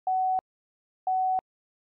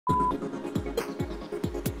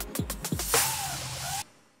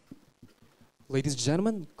Ladies and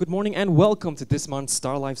gentlemen, good morning and welcome to this month's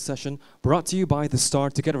StarLIVE session brought to you by The Star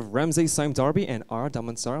together with Ramsay Sime Darby and our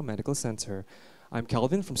Damansara Medical Center. I'm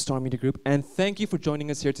Calvin from Star Media Group and thank you for joining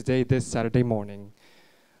us here today this Saturday morning.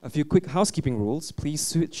 A few quick housekeeping rules. Please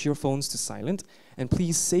switch your phones to silent and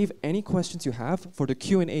please save any questions you have for the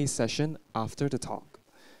Q&A session after the talk.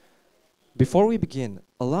 Before we begin,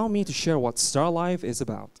 allow me to share what StarLIVE is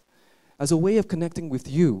about. As a way of connecting with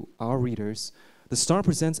you, our readers, The Star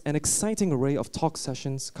presents an exciting array of talk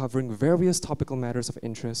sessions covering various topical matters of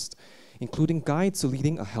interest, including guides to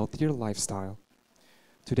leading a healthier lifestyle.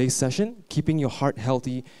 Today's session, Keeping Your Heart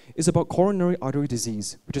Healthy, is about coronary artery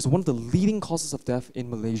disease, which is one of the leading causes of death in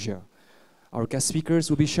Malaysia. Our guest speakers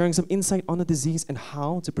will be sharing some insight on the disease and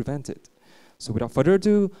how to prevent it. So without further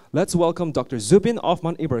ado, let's welcome Dr. Zubin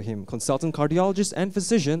Othman Ibrahim, consultant cardiologist and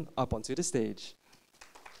physician, up onto the stage.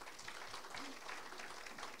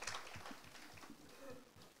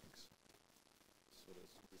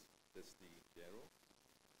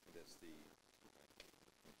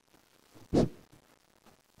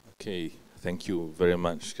 Okay, thank you very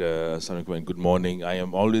much, Assalamualaikum, and good morning. I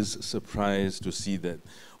am always surprised to see that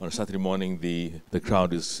on a Saturday morning the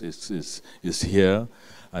crowd is here.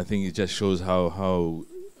 I think it just shows how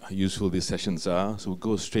useful these sessions are. So we'll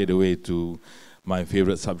go straight away to my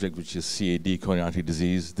favorite subject, which is CAD, coronary artery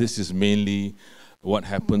disease. This is mainly what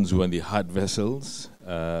happens when the heart vessels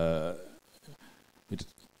are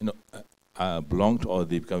blocked or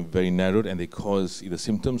they become very narrowed and they cause either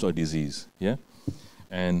symptoms or disease. Yeah.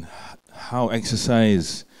 And how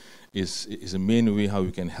exercise is a main way how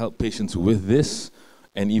we can help patients with this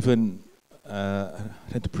and even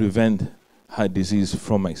try to prevent heart disease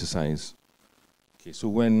from exercise. Okay, so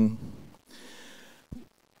when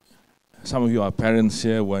some of you are parents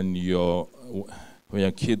here, when your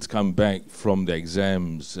kids come back from the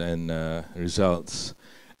exams and results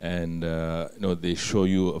and they show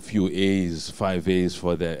you a few A's, 5 A's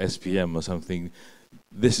for their SPM or something,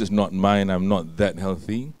 this is not mine, I'm not that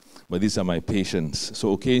healthy, but these are my patients.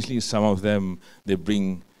 So occasionally some of them, they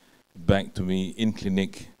bring back to me in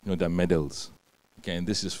clinic, their medals. Okay, and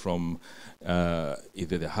this is from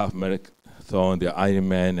either the half marathon, the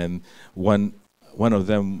Ironman, and one of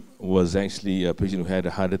them was actually a patient who had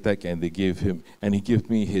a heart attack, and he gave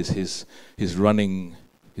me his running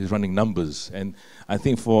numbers. And I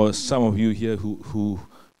think for some of you here who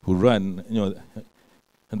run,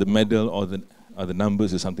 the medal or the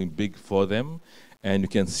numbers is something big for them, and you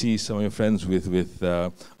can see some of your friends with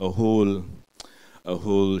a whole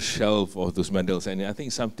shelf of those medals, and I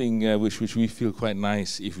think something which we feel quite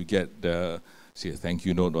nice if we get say a thank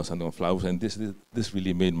you note or something on flowers, and this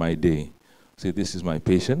really made my day. Say this is my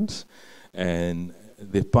patients, and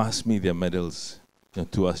they passed me their medals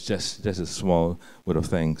to us, just a small word of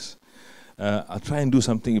thanks. I'll try and do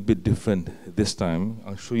something a bit different this time.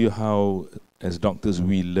 I'll show you how, as doctors,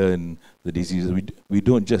 we learn the diseases. We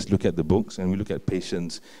don't just look at the books, and we look at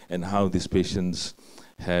patients and how these patients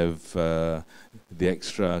have the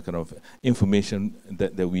extra kind of information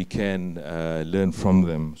that we can learn from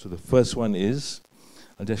them. So the first one is,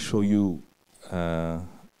 I'll just show you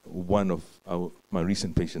one of my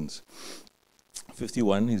recent patients.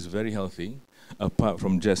 51, he's very healthy, apart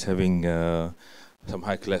from just having some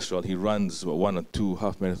high cholesterol. He runs 1 or 2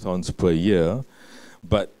 half marathons per year,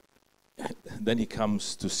 but then he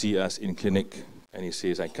comes to see us in clinic and he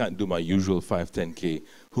says, I can't do my usual 5-10K.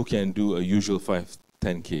 Who can do a usual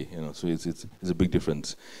 5-10K? So it's a big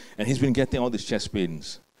difference. And he's been getting all these chest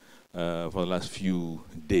pains for the last few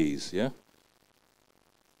days, yeah?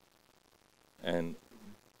 And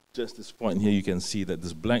just this point here, you can see that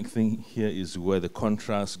this black thing here is where the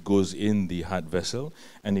contrast goes in the heart vessel.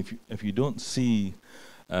 And if you don't see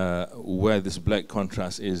where this black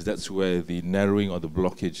contrast is, that's where the narrowing or the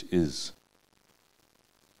blockage is.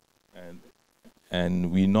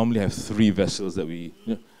 And we normally have 3 vessels that we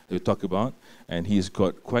talk about, and he's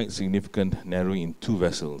got quite significant narrowing in 2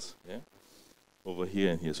 vessels, yeah? Over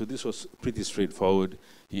here and here. So this was pretty straightforward.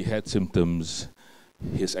 He had symptoms.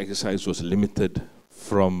 His exercise was limited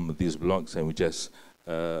from these blocks, and we just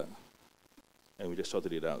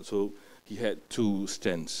sorted it out. So he had 2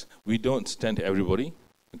 stents. We don't stent everybody,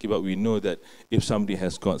 okay, but we know that if somebody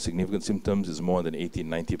has got significant symptoms, it's more than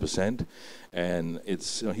 80-90%, and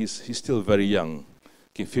it's he's still very young.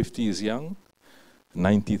 Okay, 50 is young,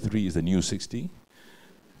 93 is the new 60.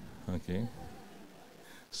 Okay,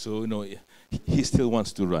 so he still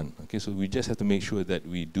wants to run. Okay, so we just have to make sure that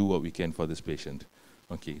we do what we can for this patient.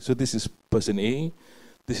 Okay, so this is person A,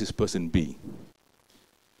 this is person B.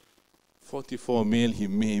 44 male, he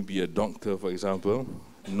may be a doctor, for example.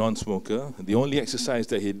 non-smoker. The only exercise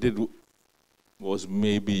that he did was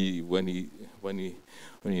maybe when he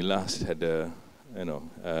last had a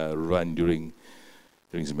run during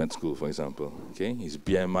his med school, for example. Okay, his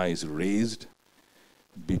BMI is raised,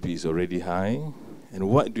 BP is already high, and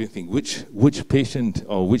what do you think? Which patient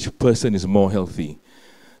or which person is more healthy?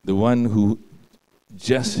 The one who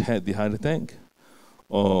just had the heart attack,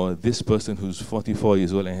 or this person who's 44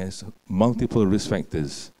 years old and has multiple risk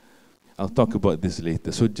factors? I'll talk about this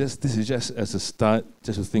later. So this is just as a start,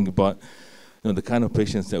 just to think about the kind of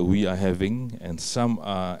patients that we are having, and some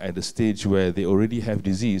are at a stage where they already have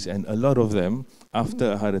disease, and a lot of them,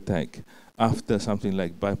 after a heart attack, after something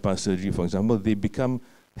like bypass surgery, for example, they become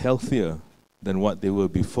healthier than what they were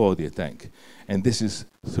before the attack. And this is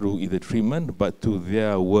through either treatment, but through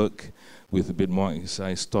their work with a bit more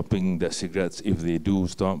exercise, stopping their cigarettes if they do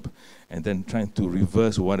stop, and then trying to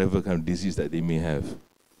reverse whatever kind of disease that they may have.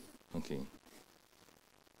 Okay.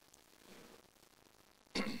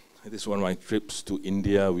 This is one of my trips to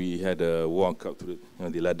India. We had a walk up to the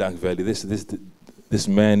Ladakh Valley. This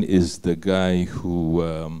man is the guy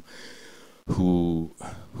who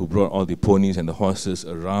brought all the ponies and the horses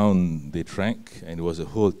around the track, and it was a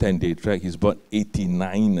whole 10-day track. He's about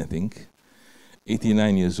 89, I think.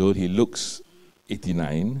 89 years old. He looks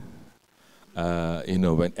 89.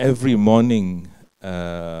 When every morning,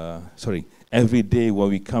 every day when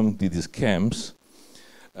we come to these camps,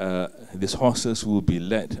 these horses will be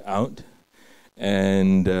let out,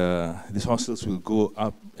 and these horses will go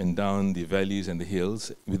up and down the valleys and the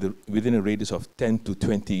hills within a radius of 10 to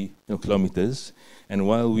 20 kilometers. And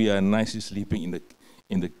while we are nicely sleeping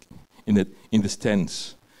in the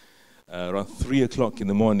stands, around 3 o'clock in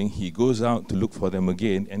the morning, he goes out to look for them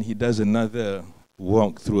again, and he does another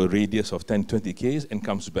walk through a radius of 10, 20 k's and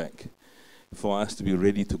comes back for us to be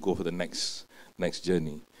ready to go for the next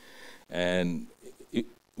journey. And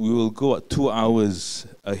we will go at 2 hours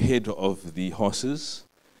ahead of the horses,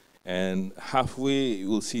 and halfway you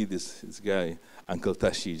will see this guy, Uncle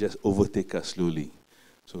Tashi, just overtake us slowly.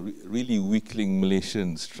 So really weakling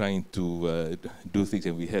Malaysians trying to do things,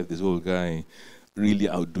 and we have this old guy really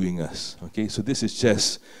outdoing us. Okay, so this is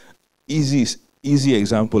just easy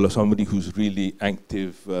example of somebody who's really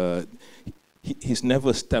active. He's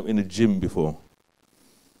never stepped in a gym before.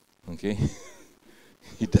 Okay,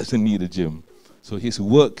 he doesn't need a gym. So his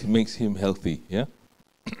work makes him healthy, yeah?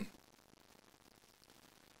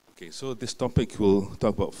 Okay, so this topic will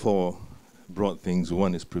talk about 4 broad things.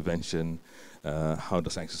 One is prevention. How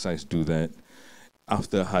does exercise do that?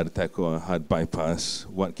 After a heart attack or a heart bypass,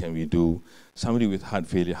 what can we do? Somebody with heart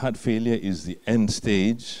failure. Heart failure is the end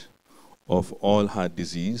stage of all heart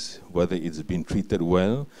disease, whether it's been treated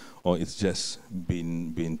well or it's just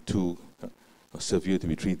been too severe to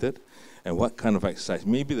be treated. And what kind of exercise?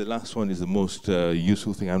 Maybe the last one is the most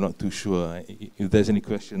useful thing. I'm not too sure. If there's any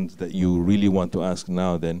questions that you really want to ask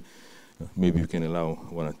now, then maybe you can allow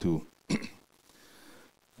 1 or 2.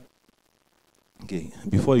 Okay,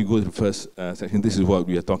 before you go to the first section, this is what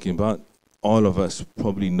we are talking about. All of us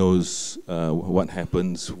probably knows what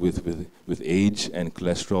happens with age and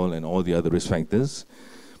cholesterol and all the other risk factors.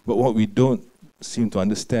 But what we don't seem to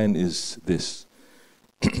understand is this.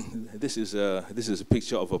 This is a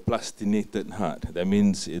picture of a plastinated heart. That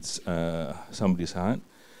means it's somebody's heart,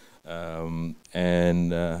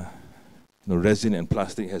 resin and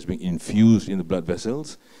plastic has been infused in the blood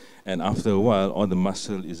vessels, and after a while, all the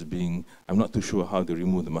muscle is being. I'm not too sure how they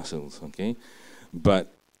remove the muscles. Okay,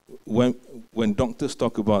 but when doctors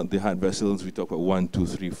talk about the heart vessels, we talk about 1, 2,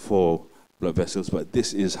 3, 4 blood vessels. But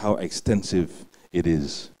this is how extensive it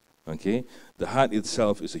is. Okay, the heart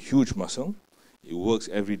itself is a huge muscle. It works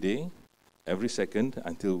every day, every second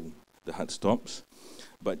until the heart stops.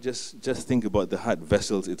 But just think about the heart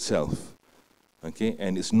vessels itself, okay?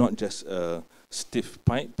 And it's not just a stiff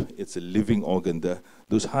pipe; it's a living organ.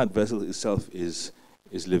 Those heart vessels itself is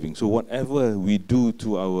living. So whatever we do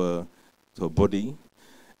to our body,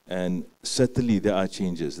 and certainly there are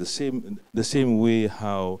changes. The same way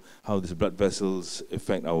how these blood vessels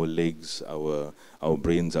affect our legs, our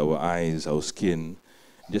brains, our eyes, our skin.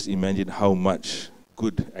 Just imagine how much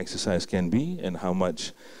good exercise can be, and how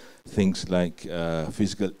much things like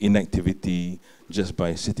physical inactivity just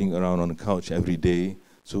by sitting around on the couch every day.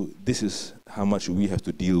 So this is how much we have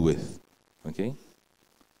to deal with. Okay?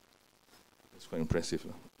 That's quite impressive.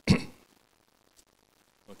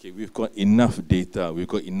 Okay, we've got enough data, we've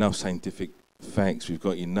got enough scientific facts, we've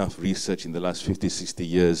got enough research in the last 50, 60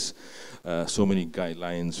 years, so many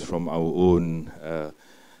guidelines from our own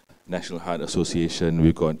National Heart Association,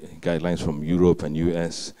 we've got guidelines from Europe and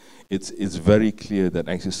US. It's very clear that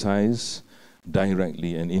exercise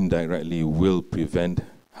directly and indirectly will prevent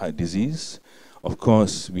heart disease. Of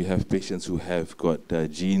course, we have patients who have got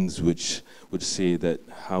genes which would say that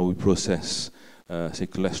how we process, say,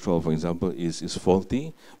 cholesterol, for example, is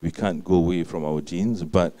faulty. We can't go away from our genes,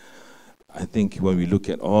 but I think when we look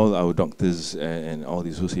at all our doctors and all the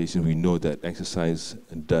associations, we know that exercise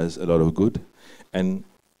does a lot of good, and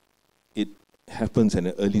it happens at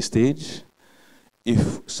an early stage.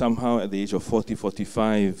 If somehow at the age of 40,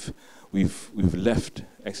 45, we've left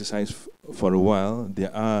exercise for a while,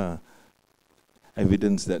 there are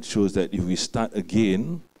evidence that shows that if we start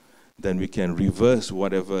again, then we can reverse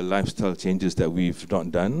whatever lifestyle changes that we've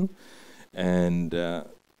not done. And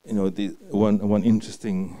one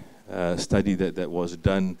interesting study that was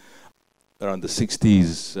done around the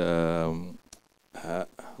 60s,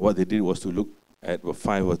 what they did was to look at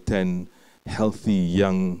 5 or 10 healthy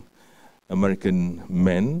young American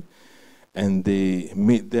men, and they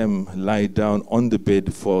made them lie down on the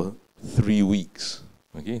bed for 3 weeks.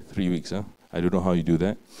 Okay, 3 weeks, huh? I don't know how you do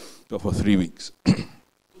that, but for 3 weeks.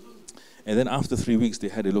 And then after 3 weeks, they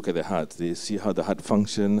had a look at the heart. They see how the heart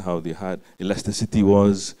functioned, how the heart elasticity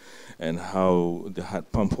was, and how the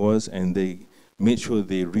heart pump was, and they made sure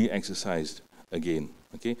they re-exercised again.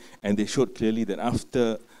 Okay, and they showed clearly that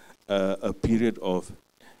after a period of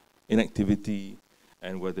inactivity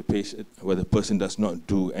and where the person does not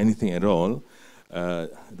do anything at all,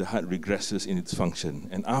 the heart regresses in its function.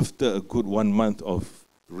 And after a good 1 month of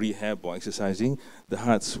rehab or exercising, the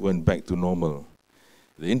hearts went back to normal.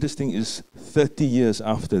 The interesting is 30 years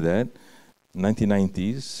after that,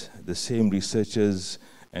 1990s, the same researchers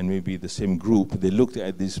and maybe the same group, they looked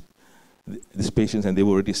at these patients, and they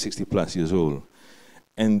were already 60 plus years old.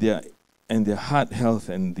 And their heart health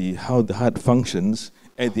and how the heart functions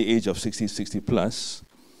at the age of 60 plus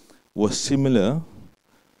was similar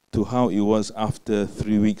to how it was after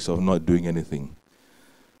 3 weeks of not doing anything.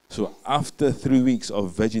 So after 3 weeks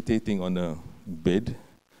of vegetating on a bed,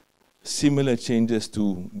 similar changes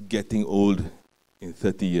to getting old in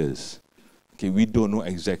 30 years. Okay, we don't know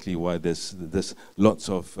exactly why. There's lots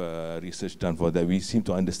of research done for that. We seem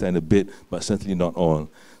to understand a bit, but certainly not all.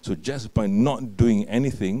 So just by not doing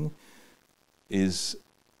anything is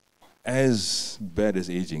as bad as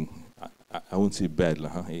aging. I won't say bad,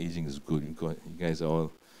 huh? Aging is good. You guys are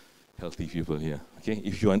all healthy people here. Okay,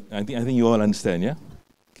 I think you all understand, yeah.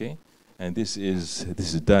 Okay, and this is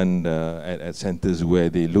done at centers where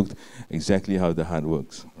they looked exactly how the heart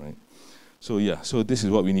works, right? So yeah, so this is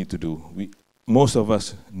what we need to do. Most of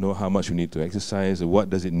us know how much we need to exercise. What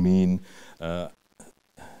does it mean? The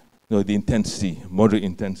intensity, moderate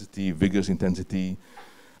intensity, vigorous intensity.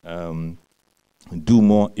 Do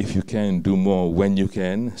more if you can, do more when you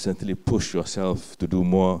can. Certainly push yourself to do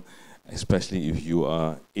more, especially if you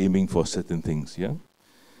are aiming for certain things, yeah?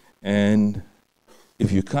 And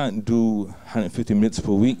if you can't do 150 minutes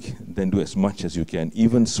per week, then do as much as you can.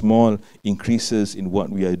 Even small increases in what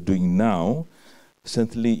we are doing now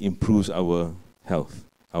certainly improves our health,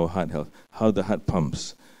 our heart health, how the heart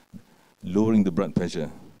pumps, lowering the blood pressure.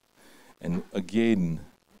 And again,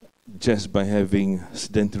 just by having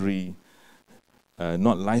sedentary,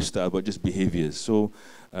 not lifestyle, but just behaviors. So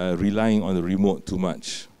relying on the remote too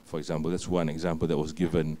much, for example, that's one example that was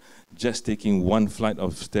given. Just taking one flight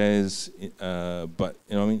of stairs,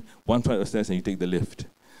 one flight of stairs and you take the lift.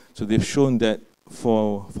 So they've shown that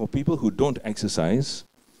for people who don't exercise,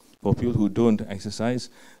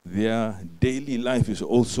 their daily life is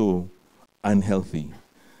also unhealthy.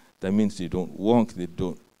 That means they don't walk, they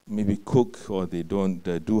don't maybe cook, or they don't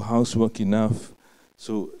do housework enough.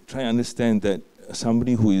 So try and understand that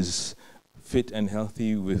somebody who is fit and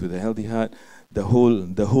healthy with a healthy heart, the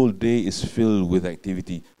whole day is filled with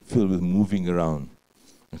activity, filled with moving around.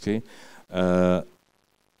 Okay,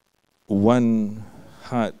 one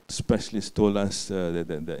heart specialist told us that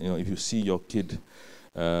if you see your kid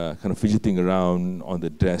kind of fidgeting around on the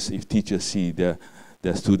desk, if teachers see their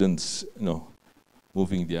students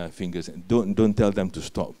moving their fingers, don't tell them to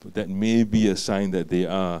stop. That may be a sign that they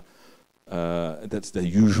are. That's the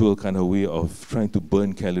usual kind of way of trying to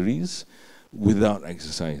burn calories without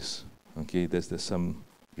exercise. Okay, there's some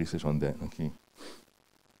research on that. Okay,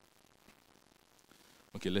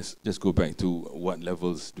 let's just go back to what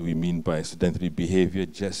levels do we mean by sedentary behavior.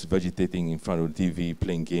 Just vegetating in front of the TV,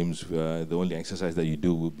 playing games. The only exercise that you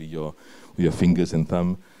do will be with your fingers and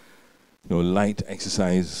thumb. Light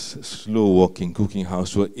exercise, slow walking, cooking,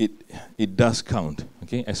 housework. It does count.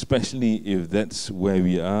 Okay, especially if that's where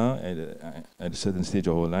we are at a certain stage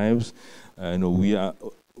of our lives. There's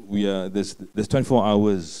 24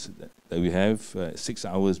 hours that we have. 6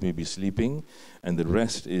 hours maybe sleeping, and the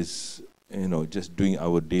rest is just doing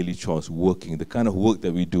our daily chores, working, the kind of work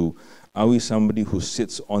that we do? Are we somebody who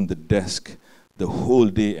sits on the desk the whole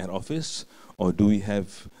day at office, or do we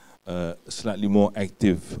have a slightly more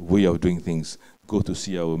active way of doing things? Go to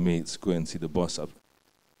see our mates, go and see the boss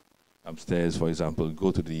upstairs, for example,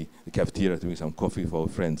 go to the cafeteria to make some coffee for our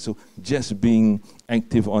friends. So just being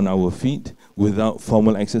active on our feet without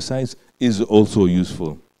formal exercise is also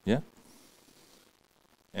useful. Yeah?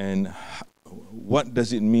 And what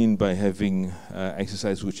does it mean by having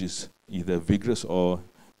exercise which is either vigorous or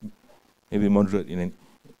maybe moderate in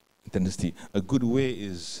intensity? A good way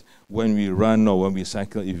is when we run or when we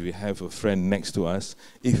cycle, if we have a friend next to us,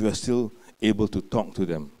 if we are still able to talk to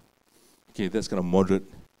them. Okay, that's kind of moderate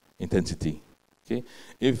intensity. Okay,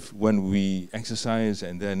 if when we exercise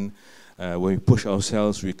and then when we push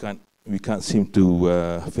ourselves, we can't seem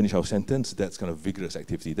to finish our sentence, that's kind of vigorous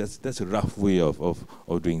activity. That's a rough way of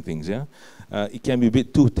doing things. Yeah, it can be a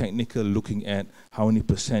bit too technical, looking at how many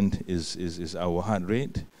percent is our heart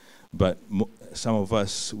rate. But some of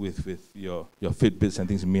us with your Fitbits and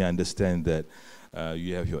things may understand that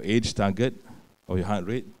you have your age target or your heart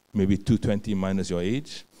rate, maybe 220 minus your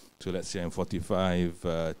age. So let's say I'm 45,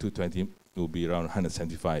 220 will be around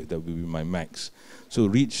 175. That will be my max. So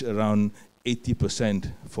reach around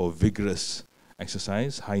 80% for vigorous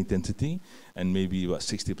exercise, high intensity, and maybe about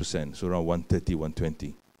 60%, so around 130,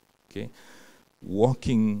 120. Okay,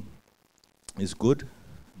 walking is good.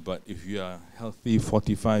 But if you are healthy,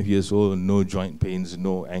 45 years old, no joint pains,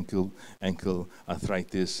 no ankle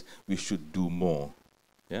arthritis, we should do more.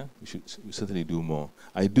 Yeah, we should certainly do more.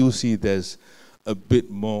 I do see there's a bit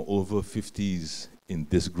more over 50s in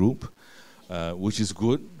this group, which is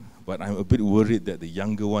good, but I'm a bit worried that the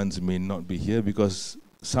younger ones may not be here because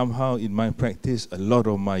somehow in my practice, a lot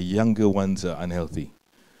of my younger ones are unhealthy.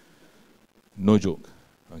 No joke.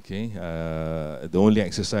 Okay, the only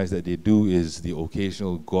exercise that they do is the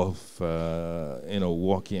occasional golf,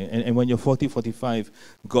 walking. And when you're 40, 45,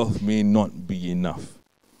 golf may not be enough.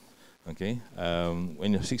 Okay,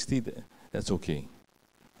 when you're 60, that's okay.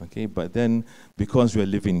 Okay, but then because we're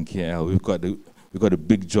living in KL, we've got a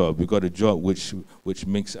big job. We've got a job which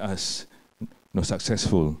makes us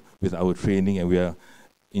successful with our training, and we are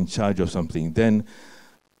in charge of something. Then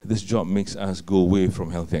this job makes us go away from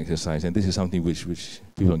healthy exercise, and this is something which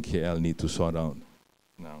people in KL need to sort out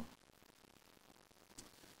now.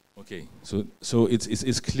 Okay, so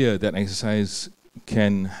it's clear that exercise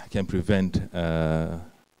can prevent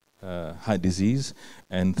heart disease,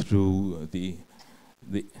 and through the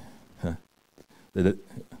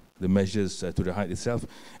measures to the heart itself,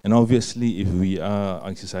 and obviously if we are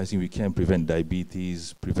exercising, we can prevent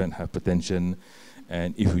diabetes, prevent hypertension.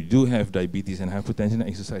 And if we do have diabetes and hypertension,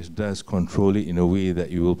 exercise does control it in a way that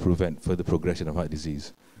you will prevent further progression of heart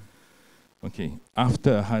disease. Okay,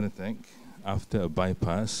 after a heart attack, after a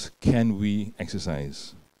bypass, can we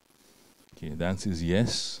exercise? Okay, the answer is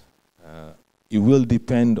yes. It will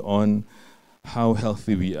depend on how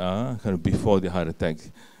healthy we are kind of before the heart attack.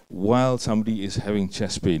 While somebody is having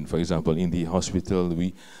chest pain, for example, in the hospital,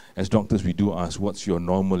 as doctors, we do ask, what's your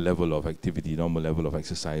normal level of activity, normal level of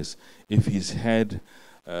exercise? If he's had,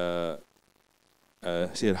 say,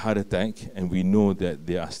 a heart attack, and we know that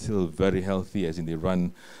they are still very healthy, as in they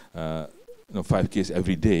run 5Ks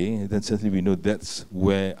every day, then certainly we know that's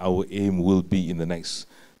where our aim will be in the next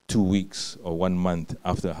 2 weeks or 1 month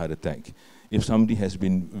after a heart attack. If somebody has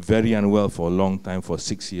been very unwell for a long time, for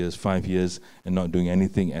 6 years, 5 years, and not doing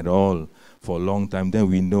anything at all for a long time, then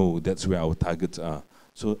we know that's where our targets are.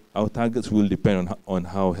 So our targets will depend on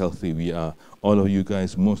how healthy we are. All of you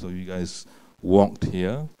guys, most of you guys walked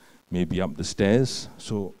here, maybe up the stairs,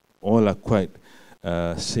 so all are quite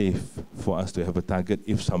safe for us to have a target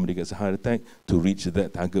if somebody gets a heart attack to reach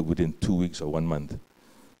that target within 2 weeks or 1 month.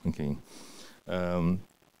 Okay.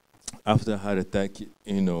 After a heart attack,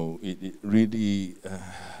 it really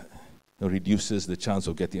reduces the chance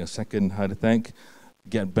of getting a second heart attack.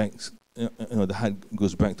 The heart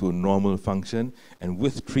goes back to a normal function, and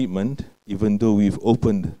with treatment, even though we've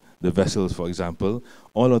opened the vessels, for example,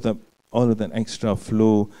 all of that extra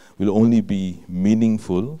flow will only be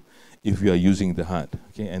meaningful if we are using the heart.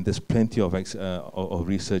 Okay, and there's plenty of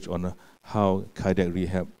research on how cardiac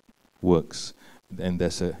rehab works, and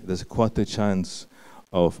there's a quarter chance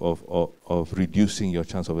of reducing your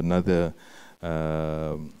chance of another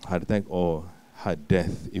heart attack or heart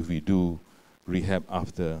death if we do rehab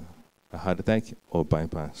after a heart attack or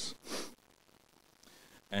bypass.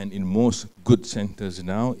 And in most good centers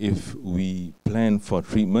now, if we plan for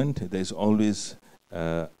treatment, there's always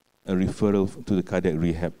a a referral to the cardiac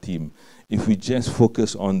rehab team. If we just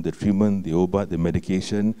focus on the treatment, the OBAT, the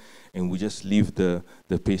medication, and we just leave the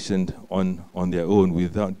patient on their own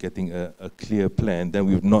without getting a clear plan, then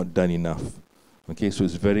we've not done enough. Okay, so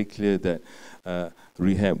it's very clear that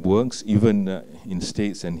rehab works. Even in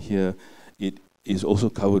States and here, it is also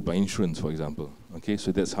covered by insurance, for example. Okay,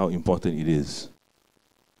 so that's how important it is.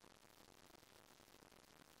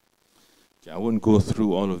 Okay, I won't go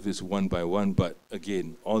through all of this one by one, but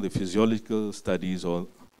again, all the physiological studies, all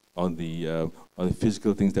the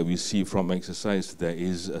physical things that we see from exercise, there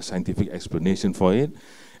is a scientific explanation for it,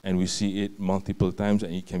 and we see it multiple times,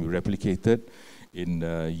 and it can be replicated in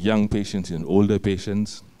young patients, in older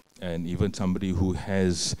patients, and even somebody who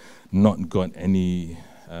has not got any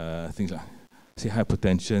things like, say,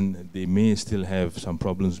 hypertension. They may still have some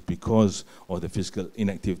problems because of the physical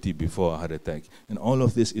inactivity before a heart attack. And all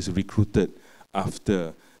of this is recruited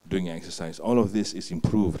after doing exercise. All of this is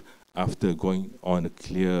improved after going on a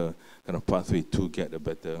clear kind of pathway to get a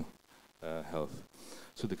better health.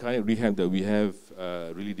 So the cardiac rehab that we have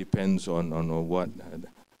really depends on what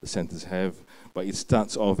the centers have, but it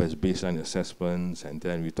starts off as baseline assessments, and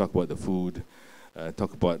then we talk about the food,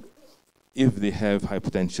 talk about if they have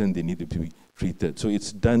hypertension, they need to be treated. So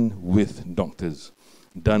it's done with doctors,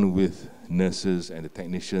 done with nurses and the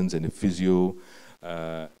technicians and the physio,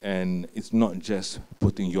 and it's not just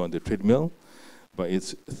putting you on the treadmill, but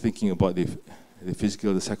it's thinking about the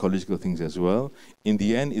physical, the psychological things as well. In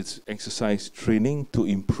the end, it's exercise training to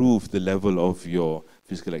improve the level of your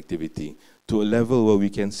physical activity to a level where we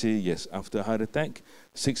can say, yes, after a heart attack,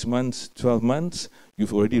 6 months, 12 months,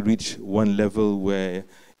 you've already reached one level where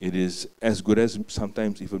it is as good as,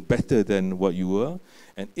 sometimes even better than what you were.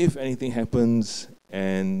 And if anything happens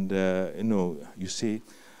and you say,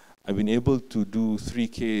 I've been able to do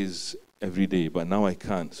 3Ks every day, but now I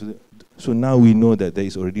can't. So now we know that there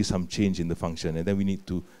is already some change in the function, and then we need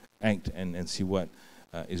to act and see what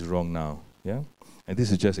is wrong now. Yeah, and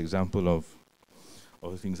this is just example of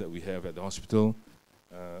the things that we have at the hospital.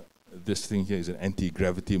 This thing here is an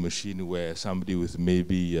anti-gravity machine where somebody with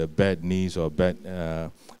maybe bad knees or bad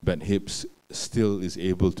hips still is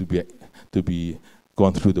able to be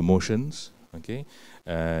gone through the motions. Okay,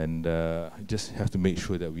 and just have to make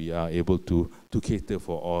sure that we are able to cater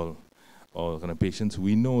for all kind of patients.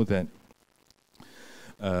 We know that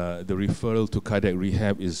the referral to cardiac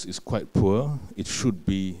rehab is quite poor. It should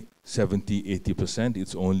be 70-80%.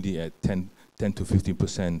 It's only at 10 to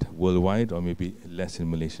 15% worldwide, or maybe less in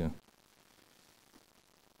Malaysia.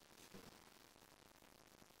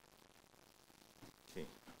 Okay.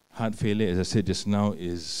 Heart failure, as I said just now,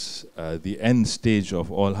 is the end stage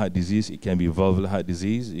of all heart disease. It can be valvular heart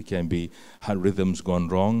disease, it can be heart rhythms gone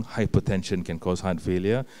wrong, hypertension can cause heart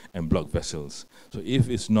failure, and blocked vessels. So if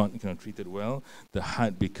it's not treated well, the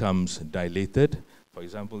heart becomes dilated. For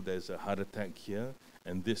example, there's a heart attack here,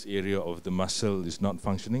 and this area of the muscle is not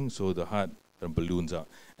functioning, so the heart balloons out,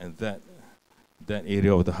 and that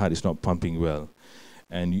area of the heart is not pumping well.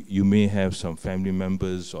 And you may have some family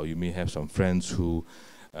members, or you may have some friends who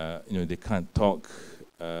they can't talk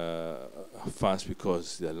fast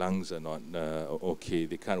because their lungs are not okay.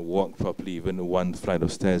 They can't walk properly, even one flight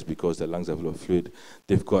of stairs, because their lungs are full of fluid.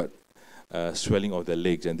 They've got swelling of their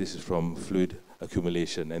legs, and this is from fluid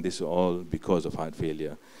accumulation, and this is all because of heart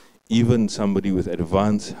failure. Even somebody with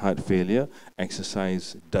advanced heart failure,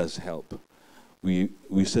 exercise does help. We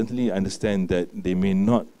certainly understand that they may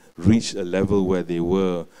not reach a level where they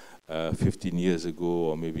were 15 years ago,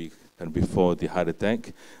 or maybe before the heart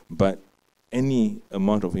attack, but any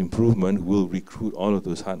amount of improvement will recruit all of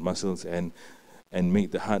those heart muscles and make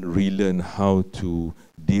the heart relearn how to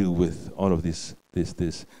deal with all of these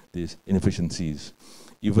inefficiencies.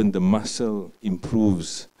 Even the muscle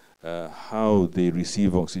improves how they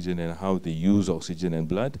receive oxygen and how they use oxygen and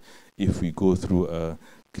blood if we go through a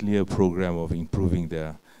clear program of improving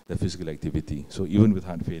their physical activity. So even with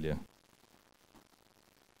heart failure.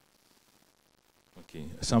 Okay,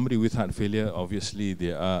 somebody with heart failure, obviously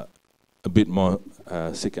they are a bit more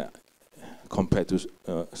sick compared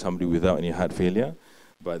to somebody without any heart failure,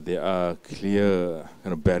 but there are clear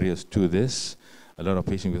barriers to this. A lot of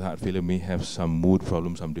patients with heart failure may have some mood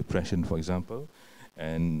problems, some depression, for example,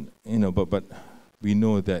 and but we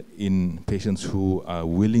know that in patients who are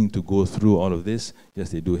willing to go through all of this,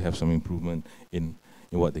 yes, they do have some improvement in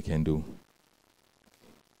what they can do.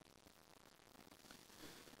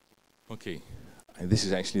 Okay, and this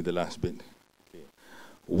is actually the last bit. Okay.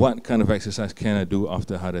 What kind of exercise can I do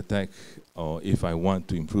after a heart attack, or if I want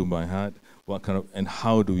to improve my heart? What kind of, and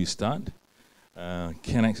how do we start?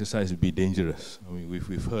 can exercise be dangerous? I mean,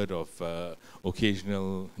 we've heard of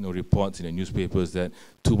occasional reports in the newspapers that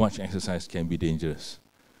too much exercise can be dangerous.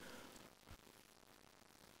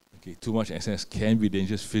 Okay, too much exercise can be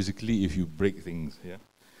dangerous physically if you break things. Yeah,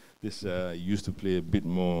 this used to play a bit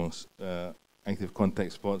more active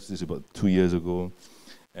contact sports. This is about 2 years ago,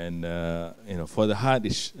 and for the heart,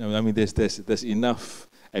 I mean, there's enough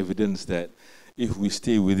evidence that if we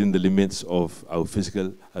stay within the limits of our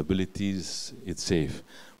physical abilities, it's safe.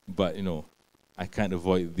 But I can't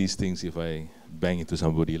avoid these things if I bang into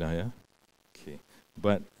somebody, yeah. Okay,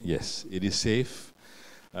 but yes, it is safe.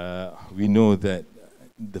 We know that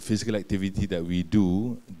the physical activity that we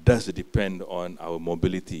do does depend on our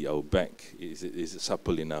mobility. Our back is it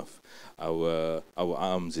supple enough? Our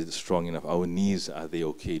arms, is it strong enough? Our knees, are they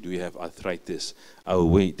okay? Do we have arthritis? Our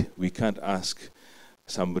weight, we can't ask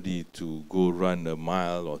somebody to go run a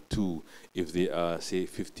mile or two if they are, say,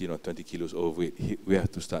 15 or 20 kilos overweight. We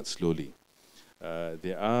have to start slowly.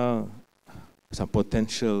 There are some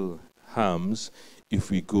potential harms if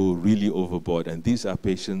we go really overboard, and these are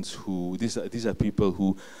patients who, these are people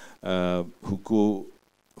who go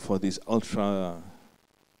for these ultra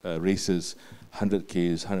races, 100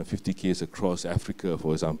 Ks, 150 Ks across Africa,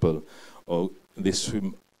 for example, or they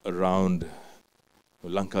swim around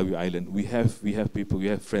Langkawi Island. We have people, we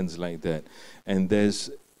have friends like that, and there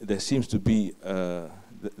seems to be a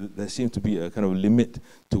kind of limit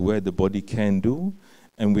to where the body can do.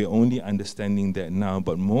 And we're only understanding that now,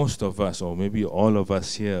 but most of us, or maybe all of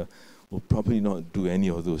us here, will probably not do any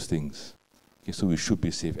of those things. Okay, so we should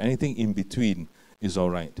be safe. Anything in between is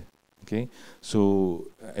all right. Okay, so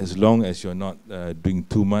as long as you're not doing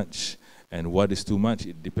too much, and what is too much,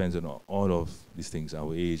 it depends on all of these things: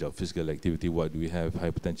 our age, our physical activity, what do we have,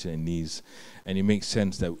 hypertension and knees, and it makes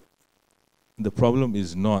sense that the problem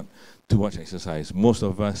is not too much exercise. Most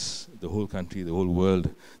of us, the whole country, the whole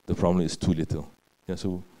world, the problem is too little. Yeah,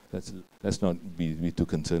 so let's not be too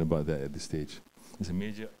concerned about that at this stage. It's a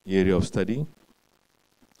major area of study,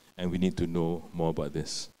 and we need to know more about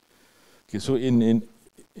this. Okay, so in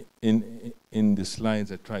the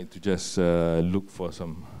slides, I tried to just look for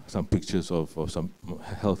some pictures of some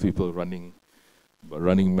health people running. But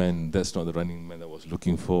Running Man, that's not the Running Man I was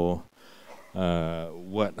looking for.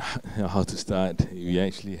 How to start? We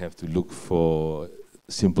actually have to look for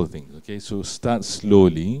simple things. Okay, so start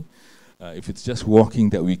slowly. If it's just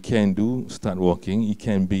walking that we can do, start walking. It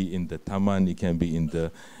can be in the taman, it can be in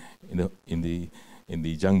the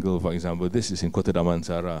jungle, for example. This is in Kota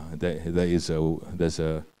Damansara.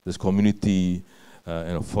 There's community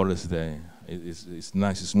forest there. It's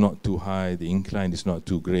nice. It's not too high. The incline is not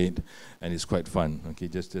too great, and it's quite fun. Okay,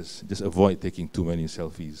 just avoid taking too many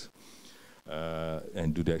selfies,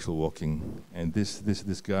 and do the actual walking. And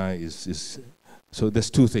this guy is so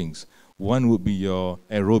there's two things. One would be your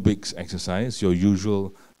aerobics exercise, your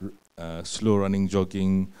usual slow running,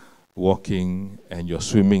 jogging, walking, and your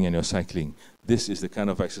swimming and your cycling. This is the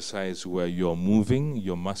kind of exercise where you're moving,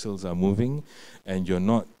 your muscles are moving, and you're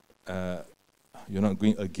not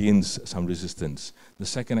going against some resistance. The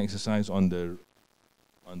second exercise on the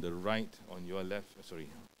right, on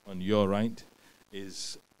your right,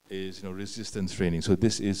 is resistance training. So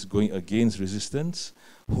this is going against resistance,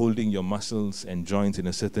 holding your muscles and joints in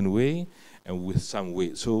a certain way and with some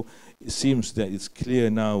weight. So it seems that it's clear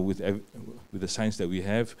now with the science that we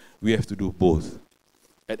have to do both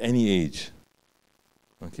at any age.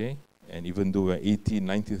 Okay? And even though we're 18,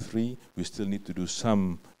 93, we still need to do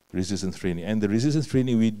some resistance training. And the resistance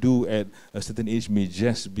training we do at a certain age may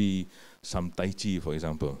just be some Tai Chi, for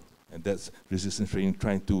example. And that's resistance training,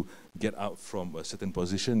 trying to get out from a certain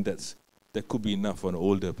position. That could be enough for an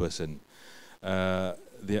older person.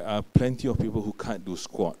 There are plenty of people who can't do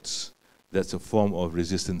squats. That's a form of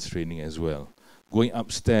resistance training as well. Going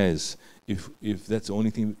upstairs, if that's the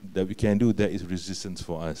only thing that we can do, that is resistance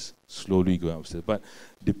for us. Slowly go upstairs. But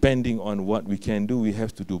depending on what we can do, we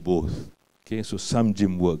have to do both. Okay, so some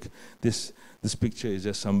gym work. This picture is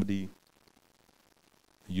just somebody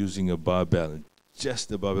using a barbell,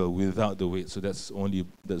 just a barbell without the weight. So that's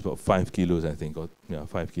about 5 kilos, I think,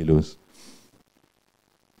 5 kilos.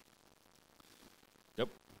 Yep,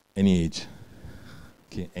 any age.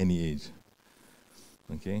 Okay, any age.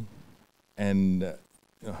 Okay, and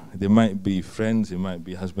there might be friends, it might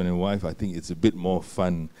be husband and wife. I think it's a bit more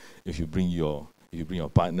fun if you bring your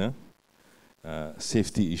partner.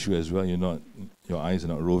 Safety issue as well. Your eyes are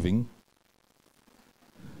not roving.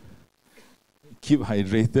 Keep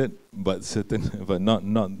hydrated, but not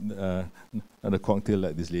a cocktail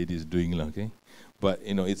like this lady is doing, okay? But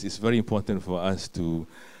it's very important for us to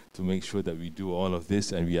make sure that we do all of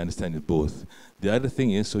this and we understand it both. The other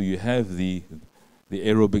thing is, so you have the the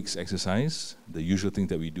aerobics exercise, the usual things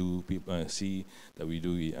that we do, people see that we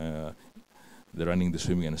do, the running, the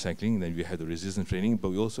swimming, and the cycling. Then we have the resistance training, but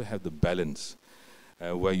we also have the balance,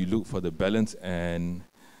 where you look for the balance and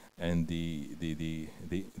the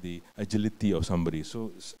agility of somebody.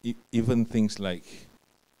 So even things like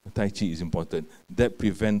Tai Chi is important. That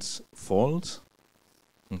prevents falls.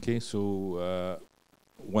 Okay, so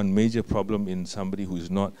one major problem in somebody who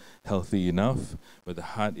is not healthy enough, where the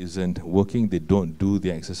heart isn't working, they don't do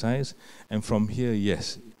the exercise. And from here,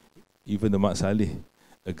 yes, even the Mat Saleh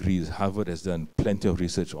agrees. Harvard has done plenty of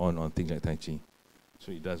research on things like Tai Chi.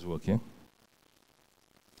 So it does work, yeah?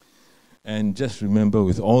 And just remember,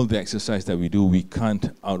 with all the exercise that we do, we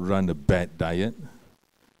can't outrun a bad diet.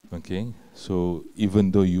 Okay, so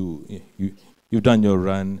even though you've done your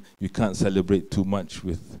run, you can't celebrate too much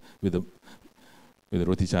with the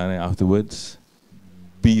roti canai afterwards.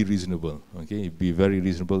 Be reasonable. Okay, be very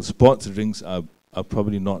reasonable. Sports drinks are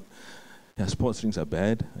probably not. Yeah, sports drinks are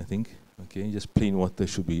bad, I think. Okay, just plain water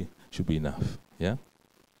should be enough. Yeah.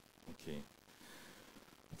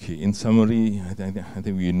 Okay, in summary, I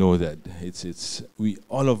think we know that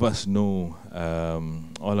all of us know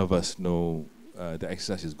the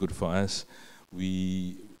exercise is good for us.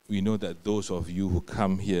 We know that those of you who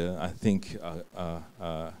come here, I think,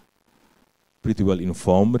 are pretty well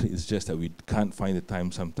informed. It's just that we can't find the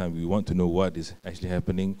time sometimes. We want to know what is actually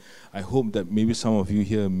happening. I hope that maybe some of you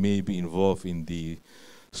here may be involved in the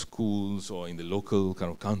schools or in the local kind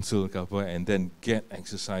of council, and then get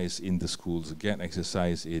exercise in the schools, get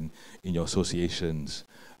exercise in your associations.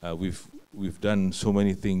 We've done so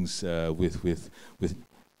many things with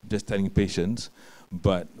just telling patients,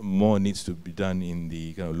 but more needs to be done in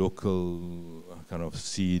the kind of local kind of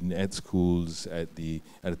scene at schools, at the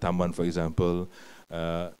Taman, for example.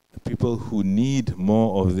 People who need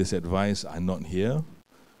more of this advice are not here.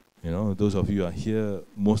 You know, those of you are here,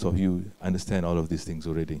 most of you understand all of these things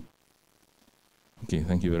already. Okay,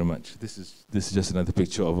 thank you very much. This is just another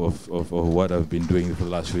picture of what I've been doing for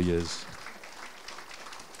the last few years.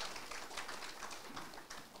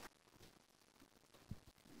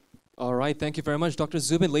 All right, thank you very much, Dr.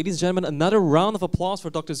 Zubin. Ladies and gentlemen, another round of applause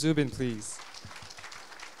for Dr. Zubin, please.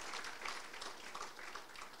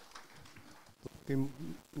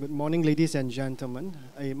 Good morning, ladies and gentlemen.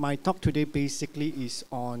 My talk today basically is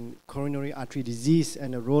on coronary artery disease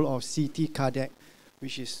and the role of CT cardiac,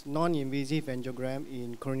 which is non-invasive angiogram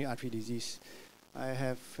in coronary artery disease. I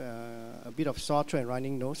have a bit of sore throat and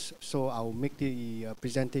running nose, so I'll make the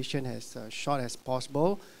presentation as short as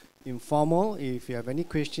possible, informal. If you have any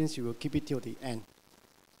questions, you will keep it till the end.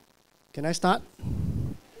 Can I start?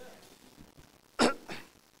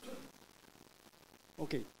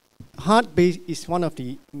 Okay. Heart base is one of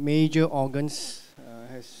the major organs,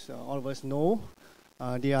 as all of us know.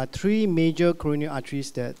 There are three major coronary arteries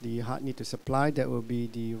that the heart needs to supply. That will be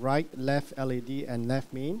the right, left LAD, and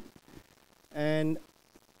left main. And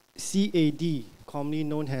CAD, commonly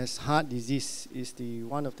known as heart disease, is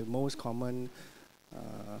one of the most common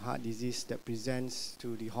heart disease that presents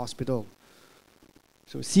to the hospital.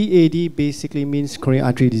 So CAD basically means coronary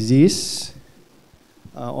artery disease.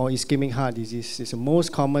 Or ischemic heart disease is the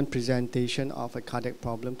most common presentation of a cardiac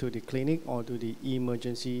problem to the clinic or to the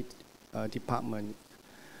emergency department.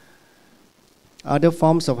 Other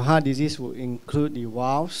forms of heart disease will include the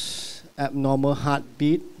valves, abnormal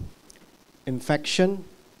heartbeat, infection,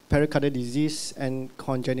 pericardial disease, and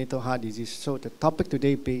congenital heart disease. So the topic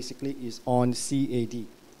today basically is on CAD.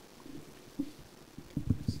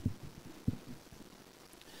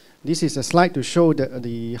 This is a slide to show that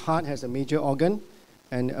the heart has a major organ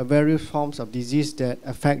and various forms of disease that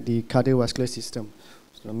affect the cardiovascular system.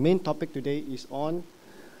 So the main topic today is on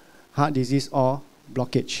heart disease or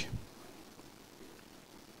blockage.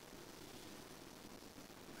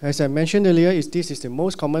 As I mentioned earlier, this is the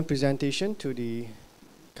most common presentation to the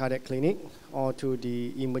cardiac clinic or to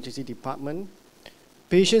the emergency department.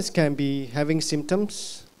 Patients can be having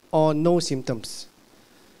symptoms or no symptoms.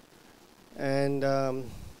 And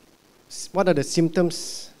what are the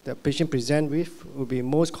symptoms that patient present with? Will be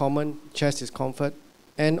most common chest discomfort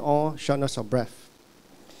and or shortness of breath.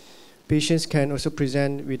 Patients can also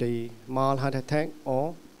present with a mild heart attack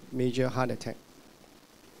or major heart attack.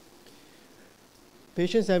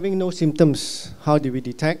 Patients having no symptoms, how do we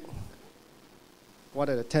detect? What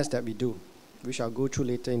are the tests that we do, which I'll go through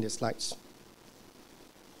later in the slides.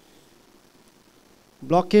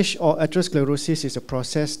 Blockage or atherosclerosis is a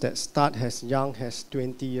process that starts as young as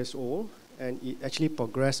 20 years old, and it actually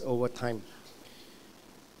progresses over time.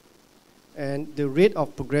 And the rate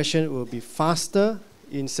of progression will be faster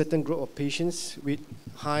in certain group of patients with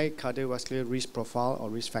high cardiovascular risk profile or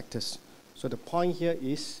risk factors. So the point here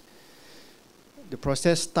is the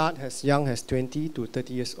process starts as young as 20 to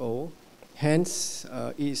 30 years old. Hence,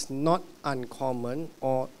 it is not uncommon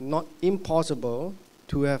or not impossible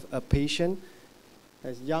to have a patient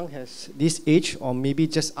as young as this age or maybe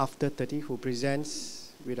just after 30 who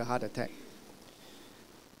presents with a heart attack.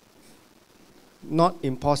 Not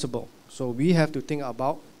impossible. So we have to think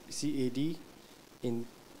about CAD in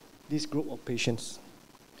this group of patients.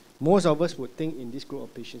 Most of us would think in this group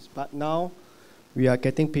of patients, but now we are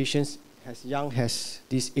getting patients as young as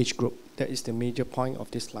this age group. That is the major point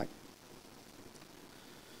of this slide.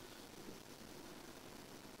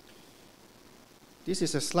 This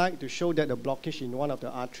is a slide to show that the blockage in one of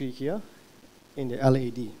the artery here in the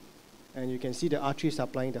LAD. And you can see the artery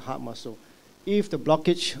supplying the heart muscle. If the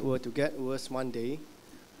blockage were to get worse one day,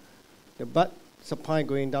 the blood supply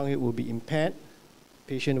going down here will be impaired.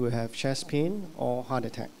 Patient will have chest pain or heart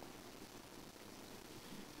attack.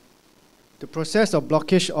 The process of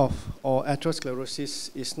blockage of or atherosclerosis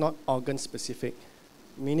is not organ specific,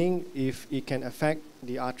 meaning if it can affect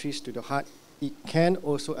the arteries to the heart, it can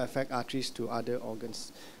also affect arteries to other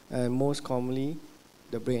organs, and most commonly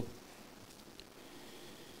the brain.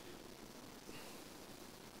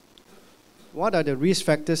 What are the risk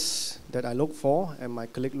factors that I look for and my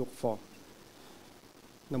colleague look for?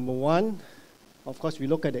 Number one, of course, we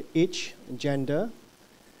look at the age, gender.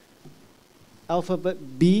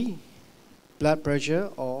 Alphabet B, blood pressure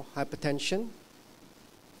or hypertension.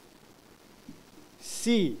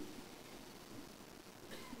 C,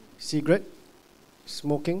 cigarette,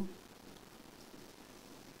 smoking.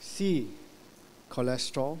 C,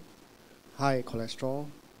 cholesterol, high cholesterol.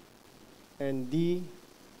 And D,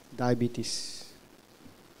 diabetes.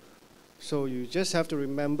 So you just have to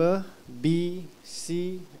remember B,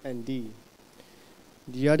 C, and D.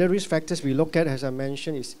 The other risk factors we look at, as I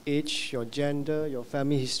mentioned, is age, your gender, your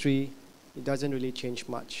family history. It doesn't really change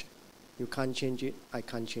much. You can't change it, I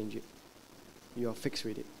can't change it. You're fixed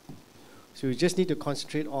with it. So you just need to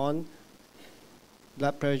concentrate on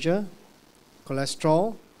blood pressure,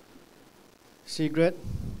 cholesterol, cigarette,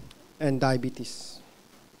 and diabetes.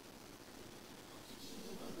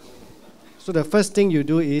 So the first thing you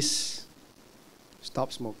do is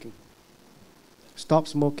stop smoking. Stop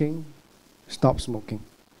smoking, stop smoking.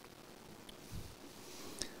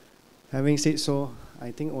 Having said so,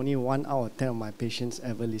 I think only 1 out of 10 of my patients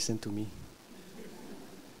ever listen to me.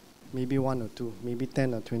 Maybe 1 or 2, maybe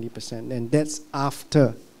 10 or 20%. And that's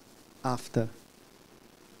after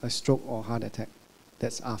a stroke or heart attack.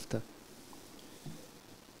 That's after.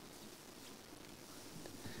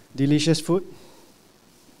 Delicious food.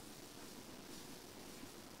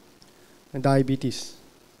 And diabetes.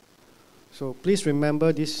 So please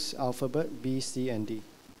remember this alphabet, B, C, and D.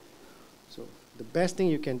 So the best thing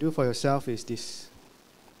you can do for yourself is this.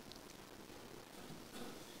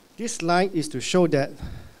 This slide is to show that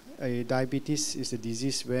diabetes is a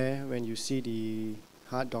disease where when you see the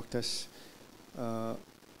heart doctors,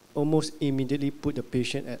 almost immediately put the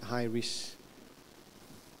patient at high risk.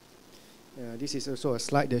 This is also a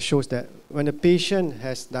slide that shows that when a patient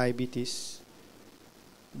has diabetes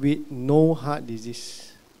with no heart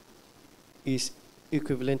disease is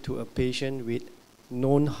equivalent to a patient with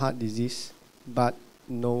known heart disease but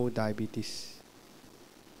no diabetes.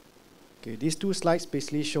 Okay, these two slides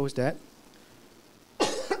basically shows that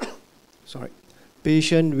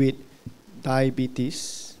patient with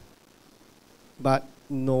diabetes but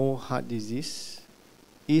no heart disease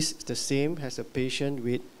is the same as a patient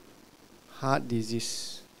with heart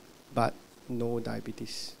disease but no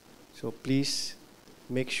diabetes. So please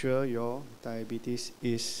make sure your diabetes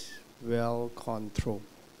is well controlled.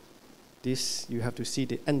 This you have to see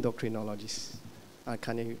the endocrinologist. I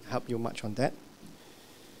can't help you much on that.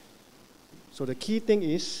 So the key thing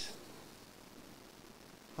is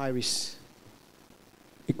high risk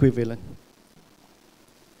equivalent.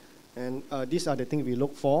 And these are the things we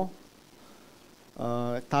look for.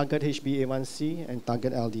 Target HbA1c and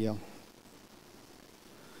target LDL.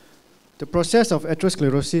 The process of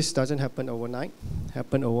atherosclerosis doesn't happen overnight,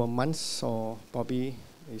 happen over months or probably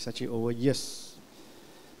it's actually over years.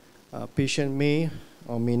 Patient may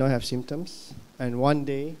or may not have symptoms, and one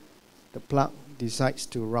day the plaque decides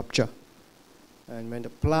to rupture. And when the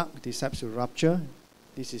plaque decides to rupture,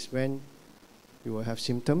 this is when you will have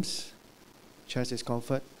symptoms, chest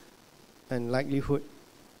discomfort, and likelihood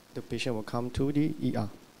the patient will come to the ER.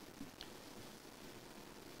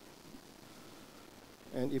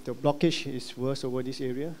 And if the blockage is worse over this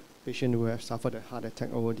area, patient will have suffered a heart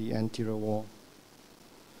attack over the anterior wall.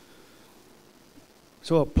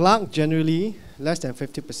 So a plaque generally less than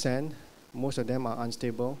 50%, most of them are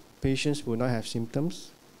unstable. Patients will not have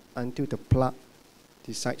symptoms. until the plug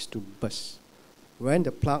decides to burst. When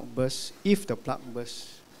the plug bursts, if the plug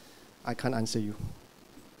bursts, I can't answer you.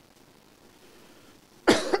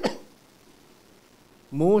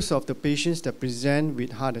 Most of the patients that present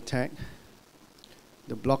with heart attack,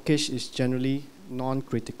 the blockage is generally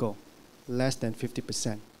non-critical, less than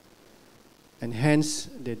 50%. And hence,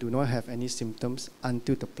 they do not have any symptoms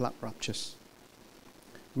until the plug ruptures.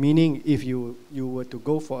 Meaning, if you were to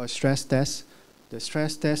go for a stress test, the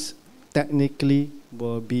stress test technically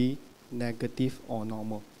will be negative or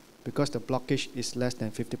normal because the blockage is less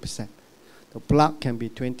than 50%. The plug can be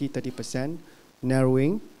 20-30%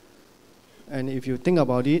 narrowing, and if you think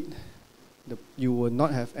about it, you will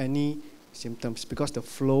not have any symptoms because the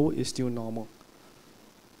flow is still normal.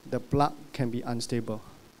 The plug can be unstable.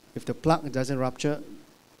 If the plug doesn't rupture,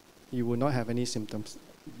 you will not have any symptoms.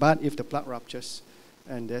 But if the plug ruptures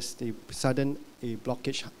and there's the sudden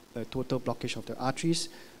blockage, a total blockage of the arteries,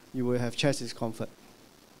 you will have chest discomfort.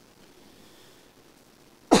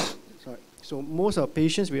 Sorry. So most of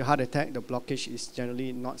patients with heart attack, the blockage is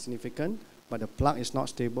generally not significant, but the plug is not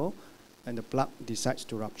stable, and the plug decides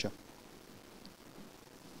to rupture.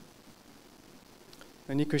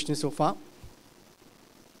 Any questions so far?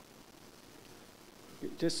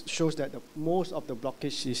 It just shows that most of the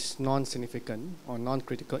blockage is non-significant or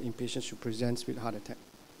non-critical in patients who present with heart attack.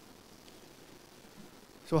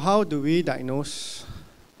 So how do we diagnose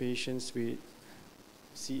patients with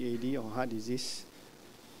CAD or heart disease?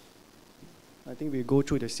 I think we go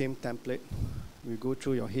through the same template. We go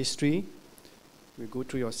through your history. We go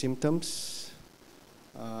through your symptoms.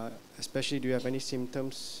 Especially, do you have any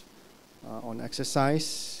symptoms on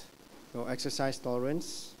exercise, your exercise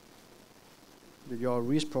tolerance, your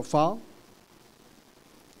risk profile,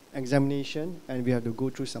 examination, and we have to go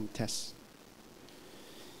through some tests.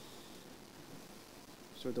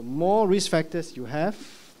 So the more risk factors you have,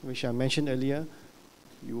 which I mentioned earlier,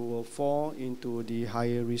 you will fall into the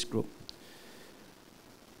higher risk group.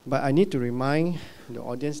 But I need to remind the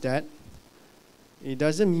audience that it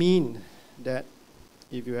doesn't mean that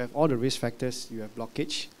if you have all the risk factors, you have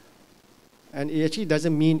blockage. And it actually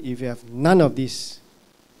doesn't mean if you have none of these,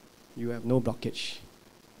 you have no blockage.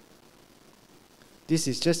 This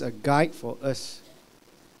is just a guide for us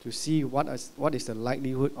to see what is the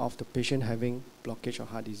likelihood of the patient having blockage or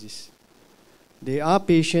heart disease. There are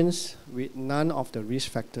patients with none of the risk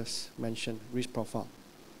factors mentioned, risk profile,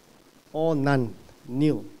 or none,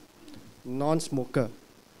 nil, non-smoker,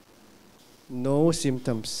 no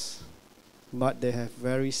symptoms, but they have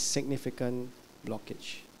very significant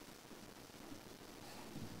blockage.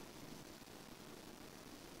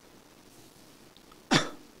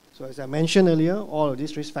 So as I mentioned earlier, all of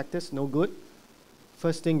these risk factors, no good.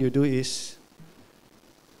 First thing you do is,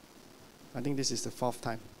 I think this is the 4th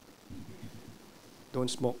time, don't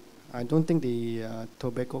smoke. I don't think the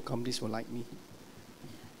tobacco companies will like me.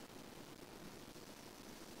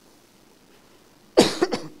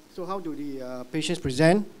 So how do the patients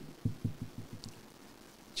present?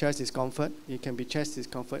 Chest discomfort. It can be chest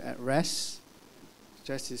discomfort at rest,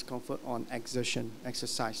 chest discomfort on exertion,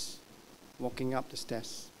 exercise, walking up the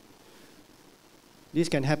stairs. This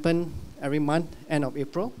can happen every month, end of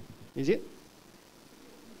April, is it?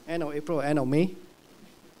 End of April or end of May?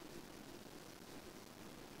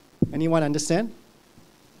 Anyone understand?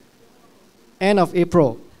 End of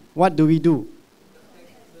April, what do we do?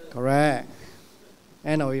 Correct.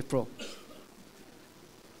 End of April.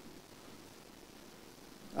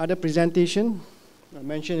 Other presentation, I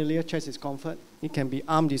mentioned earlier, chest discomfort. It can be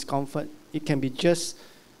arm discomfort. It can be just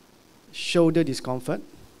shoulder discomfort.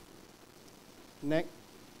 Neck,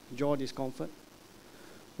 jaw discomfort,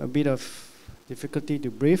 a bit of difficulty to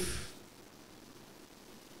breathe,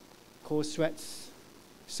 cold sweats.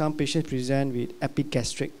 Some patients present with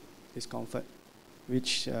epigastric discomfort,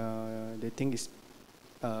 which they think is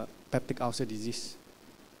peptic ulcer disease.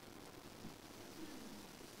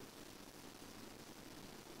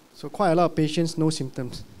 So quite a lot of patients, no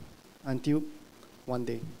symptoms until one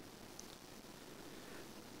day.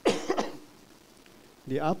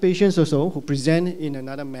 There are patients also who present in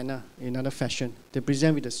another manner, in another fashion. They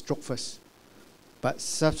present with a stroke first, but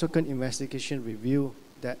subsequent investigation reveal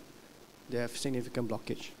that they have significant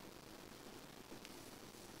blockage.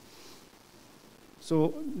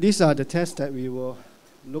 So these are the tests that we will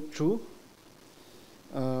look through.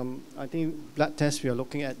 I think blood tests, we are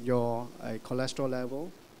looking at your cholesterol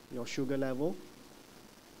level, your sugar level,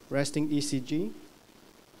 resting ECG,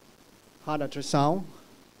 heart ultrasound,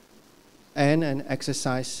 and an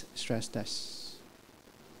exercise stress test.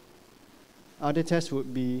 Other tests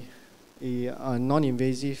would be a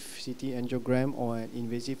non-invasive CT angiogram or an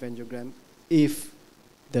invasive angiogram if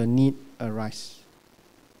the need arises.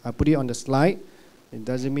 I put it on the slide. It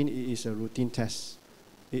doesn't mean it is a routine test.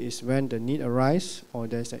 It is when the need arises or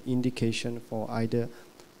there's an indication for either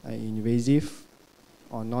an invasive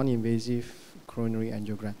or non-invasive coronary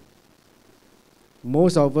angiogram.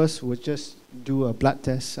 Most of us would just do a blood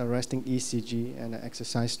test, a resting ECG, and an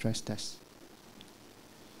exercise stress test.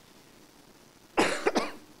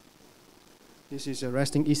 This is a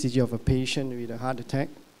resting ECG of a patient with a heart attack,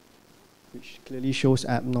 which clearly shows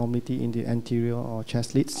abnormality in the anterior or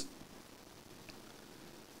chest leads.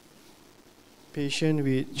 Patient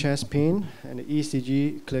with chest pain, and the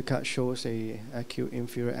ECG clear-cut shows a acute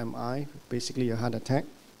inferior MI, basically a heart attack.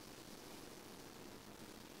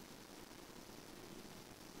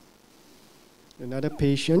 Another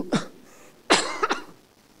patient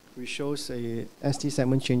which shows a ST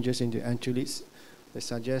segment changes in the anterior leads that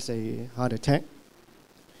suggests a heart attack.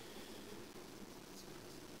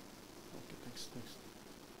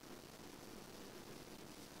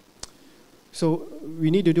 So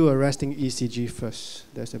we need to do a resting ECG first.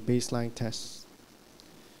 That's a baseline test.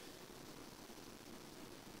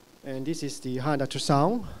 And this is the heart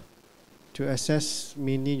ultrasound to assess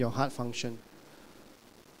mainly your heart function.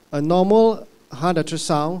 A normal heart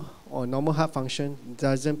ultrasound or normal heart function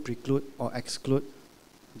doesn't preclude or exclude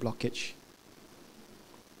blockage.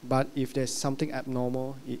 But if there's something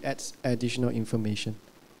abnormal, it adds additional information.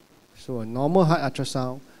 So a normal heart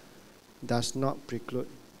ultrasound does not preclude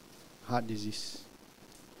heart disease.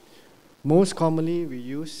 Most commonly we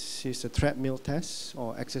use is a treadmill test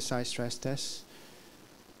or exercise stress test.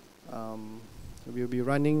 We'll be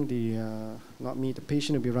running the, not me, the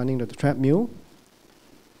patient will be running the treadmill.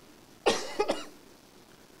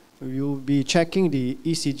 We will be checking the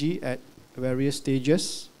ECG at various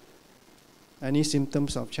stages, any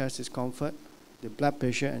symptoms of chest discomfort, the blood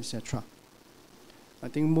pressure, etc. I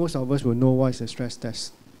think most of us will know what is a stress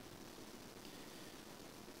test.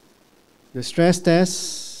 The stress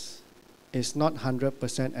test is not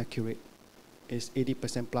 100% accurate. It's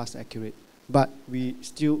 80% plus accurate. But we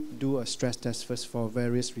still do a stress test first for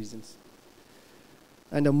various reasons.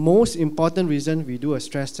 And the most important reason we do a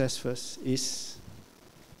stress test first is,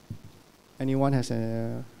 anyone has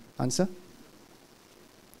an answer?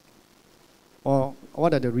 Or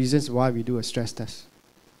what are the reasons why we do a stress test?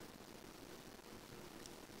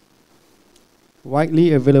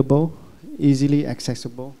 Widely available, easily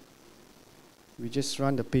accessible. We just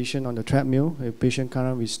run the patient on the treadmill. If patient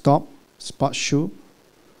current, we stop, sports shoe,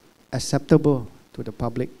 acceptable to the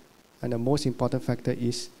public. And the most important factor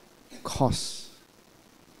is cost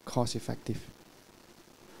effective.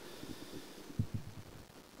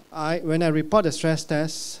 When I report the stress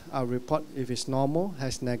test, I'll report if it's normal,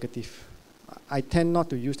 has negative. I tend not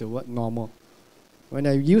to use the word normal. When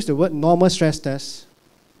I use the word normal stress test,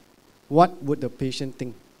 what would the patient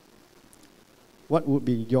think? What would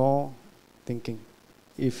be your thinking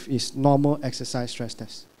if it's normal exercise stress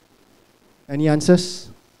test? Any answers?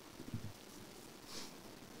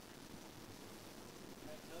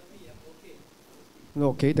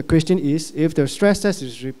 Okay, the question is, if the stress test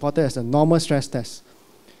is reported as a normal stress test,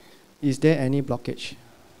 is there any blockage?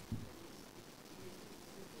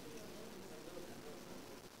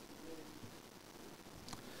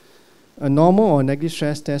 A normal or negative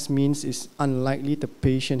stress test means it's unlikely the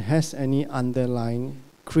patient has any underlying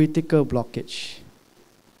critical blockage,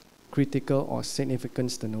 critical or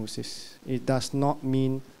significant stenosis. It does not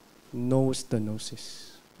mean no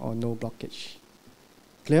stenosis or no blockage.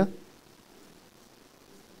 Clear?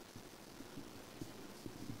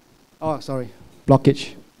 Oh, sorry,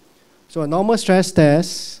 blockage. So a normal stress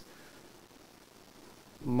test,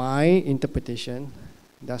 my interpretation,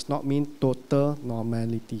 does not mean total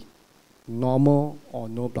normality, normal or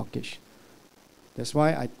no blockage. That's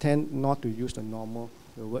why I tend not to use the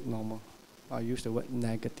word normal. I use the word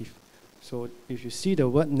negative. So if you see the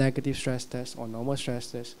word negative stress test or normal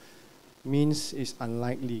stress test, means it's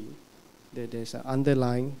unlikely that there's an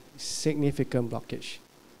underlying significant blockage.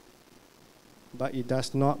 But it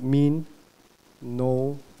does not mean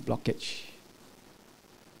no blockage.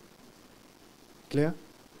 Clear?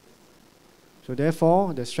 So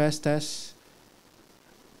therefore, the stress test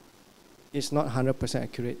is not 100%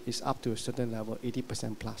 accurate. It's up to a certain level,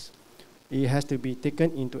 80% plus. It has to be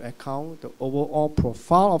taken into account the overall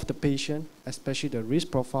profile of the patient, especially the risk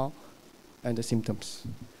profile and the symptoms.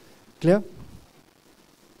 Clear?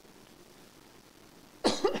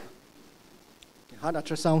 Heart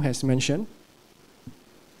ultrasound has mentioned.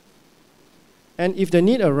 And if the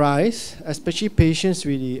need arises, especially patients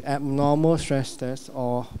with the abnormal stress test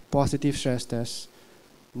or positive stress test,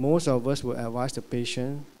 most of us will advise the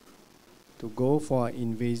patient to go for an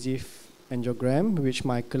invasive angiogram, which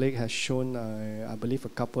my colleague has shown, I believe, a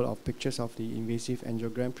couple of pictures of the invasive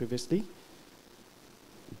angiogram previously.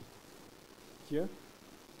 Here,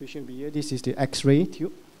 patient will be here. This is the X-ray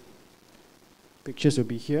tube. Pictures will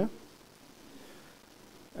be here.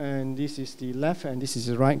 And this is the left and this is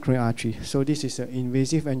the right coronary artery. So this is an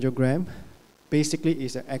invasive angiogram. Basically,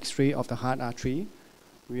 it's an X-ray of the heart artery.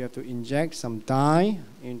 We have to inject some dye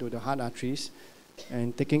into the heart arteries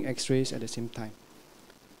and taking X-rays at the same time.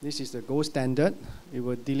 This is the gold standard. It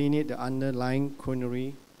will delineate the underlying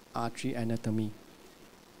coronary artery anatomy.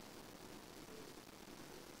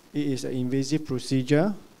 It is an invasive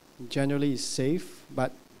procedure. Generally, it's safe,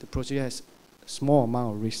 but the procedure has a small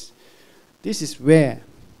amount of risk. This is where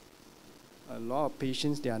a lot of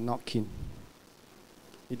patients, they are not keen.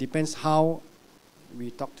 It depends how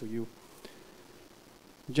we talk to you.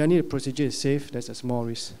 Generally, the procedure is safe, there's a small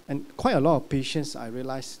risk. And quite a lot of patients, I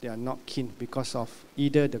realize, they are not keen because of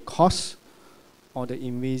either the cost or the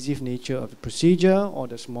invasive nature of the procedure or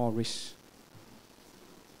the small risk.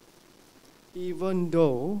 Even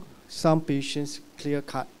though some patients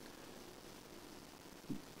clear-cut,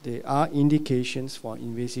 there are indications for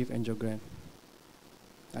invasive angiogram.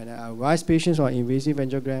 And I advise patients on invasive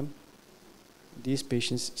angiogram, these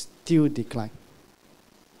patients still decline.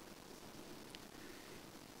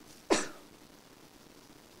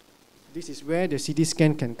 This is where the CT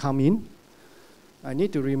scan can come in. I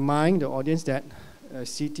need to remind the audience that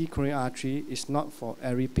CT coronary artery is not for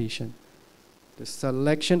every patient. The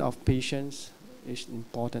selection of patients is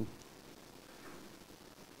important.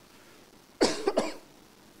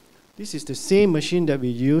 This is the same machine that we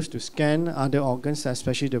use to scan other organs,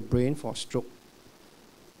 especially the brain, for stroke.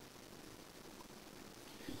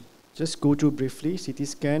 Just go through briefly. CT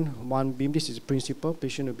scan, one beam. This is the principle.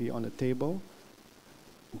 Patient will be on the table.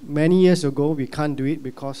 Many years ago, we can't do it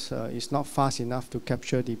because it's not fast enough to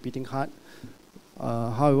capture the beating heart.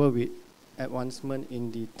 However, with advancement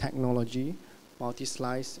in the technology,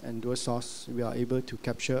 multi-slice and dual source, we are able to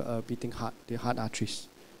capture a beating heart, the heart arteries.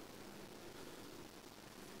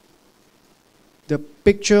 The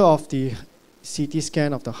picture of the CT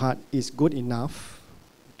scan of the heart is good enough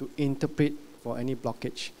to interpret for any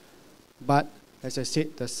blockage. But as I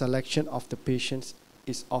said, the selection of the patients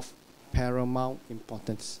is of paramount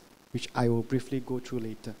importance, which I will briefly go through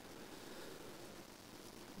later.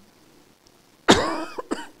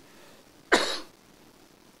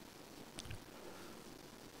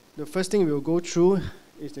 The first thing we will go through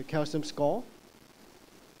is the calcium score.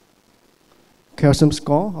 Calcium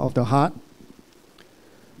score of the heart.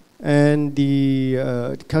 And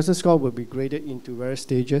the calcium score will be graded into various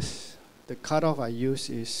stages. The cutoff I use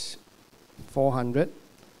is 400.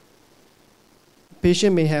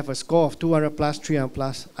 Patient may have a score of 200 plus, 300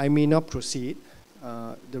 plus. I may not proceed.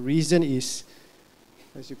 The reason is,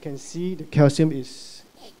 as you can see, the calcium is,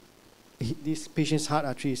 this patient's heart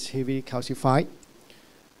artery is heavily calcified.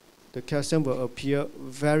 The calcium will appear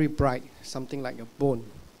very bright, something like a bone.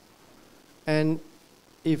 And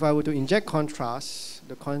if I were to inject contrast,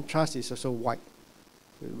 the contrast is also white.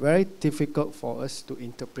 Very difficult for us to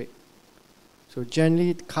interpret. So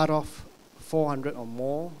generally, cut off 400 or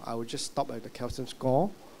more, I will just stop at the calcium score.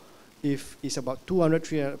 If it's about 200,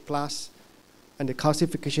 300 plus, and the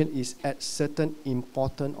calcification is at certain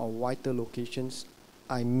important or vital locations,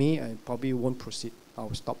 I probably won't proceed. I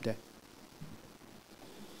will stop there.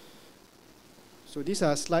 So these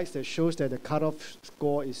are slides that shows that the cutoff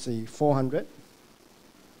score is a 400.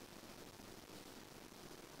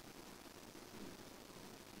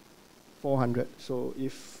 So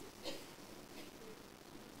if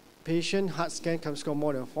patient heart scan can score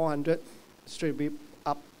more than 400, straight away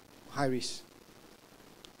up, high risk.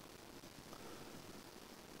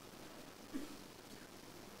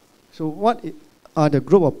 So what are the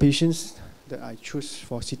group of patients that I choose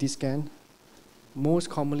for CT scan? Most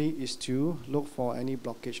commonly is to look for any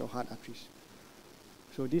blockage of heart arteries.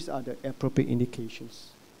 So these are the appropriate indications.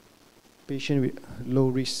 Patient with low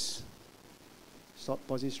risk, short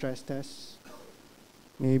positive stress test,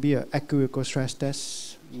 maybe an equivocal stress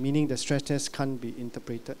test, meaning the stress test can't be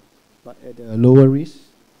interpreted, but at a lower risk.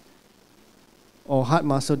 Or heart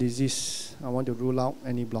muscle disease, I want to rule out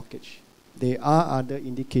any blockage. There are other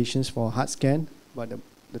indications for heart scan, but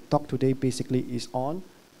the talk today basically is on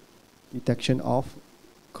detection of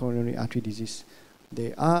coronary artery disease.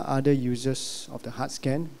 There are other uses of the heart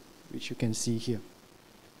scan, which you can see here.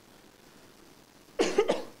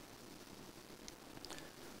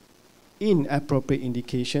 Inappropriate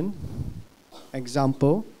indication.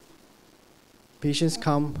 Example, patients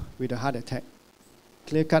come with a heart attack.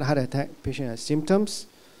 Clear-cut heart attack, patient has symptoms.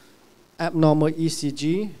 Abnormal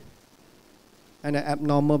ECG, and an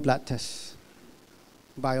abnormal blood test,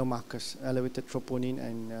 biomarkers, elevated troponin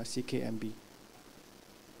and CKMB.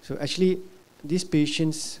 So actually, these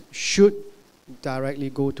patients should directly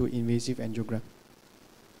go to invasive angiogram.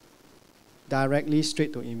 Directly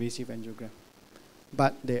straight to invasive angiogram.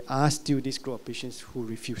 But there are still this group of patients who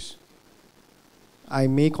refuse. I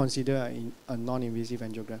may consider a non-invasive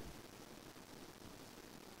angiogram.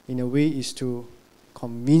 In a way, is to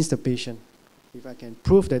convince the patient. If I can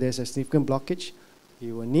prove that there's a significant blockage,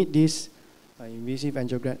 he will need this invasive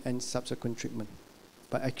angiogram and subsequent treatment.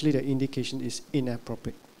 But actually, the indication is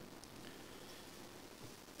inappropriate.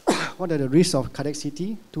 What are the risks of cardiac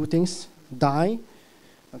CT? Two things: dye,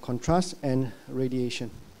 contrast, and radiation.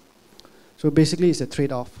 So basically, it's a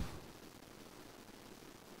trade-off.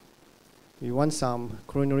 We want some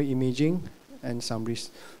coronary imaging and some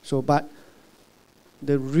risk. So, but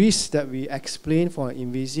the risk that we explain for an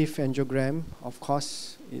invasive angiogram, of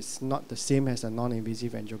course, is not the same as a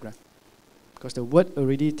non-invasive angiogram, because the word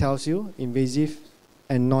already tells you invasive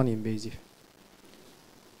and non-invasive.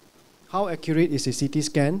 How accurate is a CT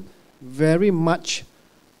scan? Very much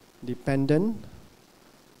dependent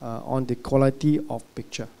on the quality of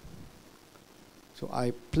picture. So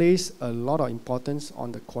I place a lot of importance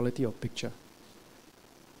on the quality of picture.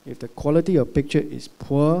 If the quality of picture is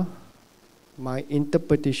poor, my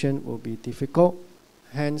interpretation will be difficult,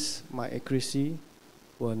 hence my accuracy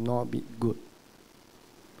will not be good.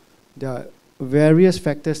 There are various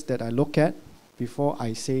factors that I look at before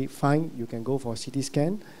I say, fine, you can go for a CT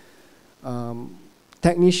scan.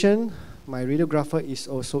 Technician, my radiographer is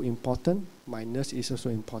also important, my nurse is also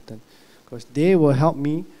important, because they will help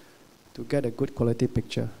me to get a good quality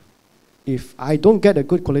picture. If I don't get a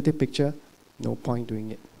good quality picture, no point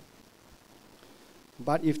doing it.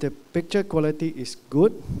 But if the picture quality is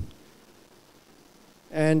good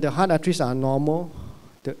and the heart arteries are normal,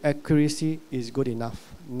 the accuracy is good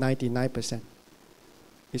enough, 99%.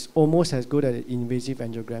 It's almost as good as an invasive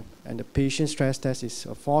angiogram, and the patient stress test is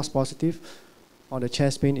a false positive, or the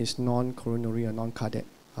chest pain is non-coronary or non-cardiac.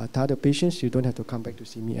 I tell the patients, you don't have to come back to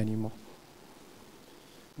see me anymore.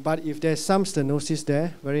 But if there's some stenosis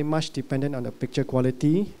there, very much dependent on the picture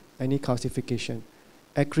quality, any calcification,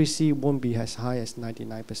 accuracy won't be as high as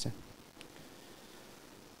 99%.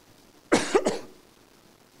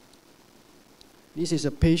 This is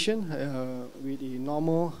a patient with the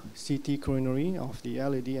normal CT coronary of the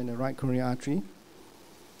LAD and the right coronary artery.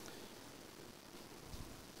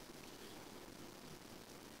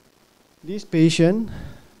 This patient,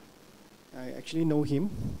 I actually know him.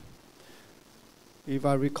 If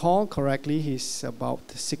I recall correctly, he's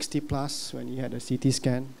about 60 plus when he had a CT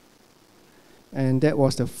scan. And that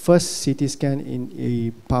was the first CT scan in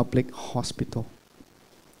a public hospital.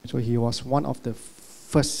 So he was one of the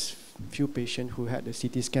first few patients who had the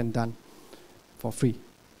CT scan done for free.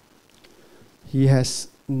 He has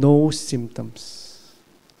no symptoms.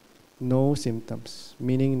 No symptoms,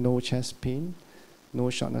 meaning no chest pain, no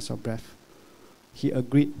shortness of breath. He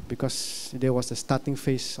agreed because there was the starting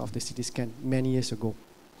phase of the CT scan many years ago.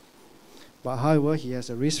 But however, he has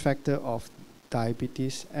a risk factor of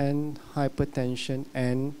diabetes and hypertension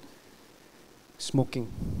and smoking,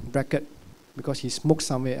 bracket, because he smoked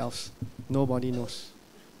somewhere else. Nobody knows,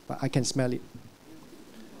 but I can smell it.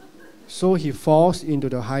 So he falls into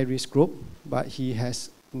the high risk group, but he has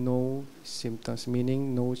no symptoms,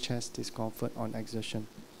 meaning no chest discomfort on exertion.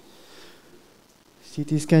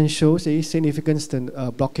 CT scan shows a significant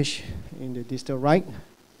blockage in the distal right.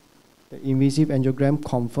 The invasive angiogram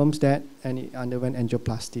confirms that, and he underwent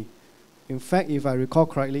angioplasty. In fact, if I recall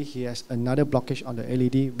correctly, he has another blockage on the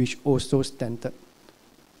LAD, which also stented.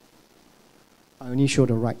 I only show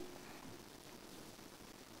the right.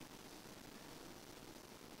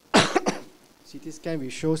 CT scan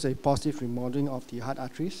which shows a positive remodeling of the heart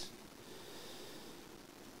arteries.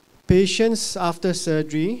 Patients after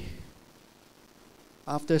surgery,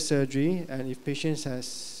 and if patients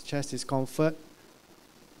has chest discomfort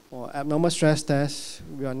or abnormal stress test,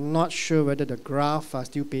 we are not sure whether the grafts are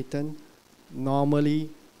still patent. Normally,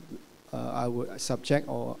 I would subject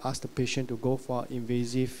or ask the patient to go for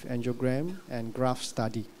invasive angiogram and graft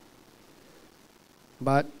study.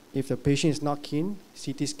 But if the patient is not keen,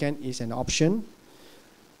 CT scan is an option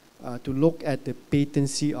to look at the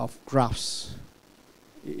patency of grafts.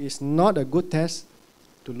 It is not a good test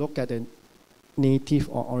to look at the native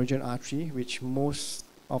or origin artery, which most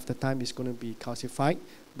of the time is going to be calcified,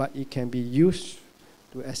 but it can be used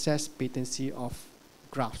to assess patency of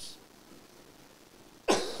grafts.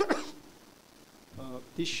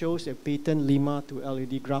 This shows a patent Lima to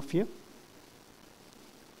LAD graft here,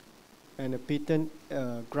 and a patent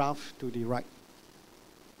graft to the right.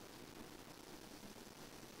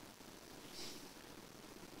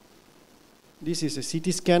 This is a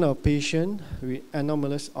CT scan of a patient with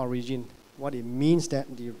anomalous origin. What it means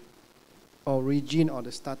that the origin or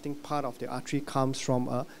the starting part of the artery comes from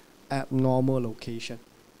an abnormal location.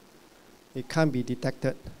 It can't be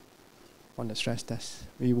detected on the stress test.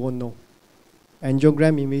 We won't know.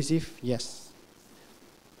 Angiogram invasive, yes.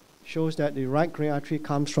 Shows that the right coronary artery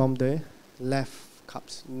comes from the left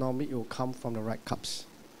cups. Normally it will come from the right cups.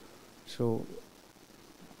 So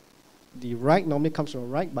the right normally comes from the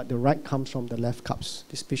right, but the right comes from the left cups.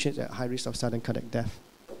 This patient is at high risk of sudden cardiac death.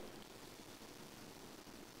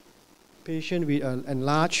 Patient with an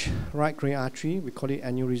enlarged right coronary artery, we call it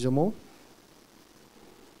aneurysmal.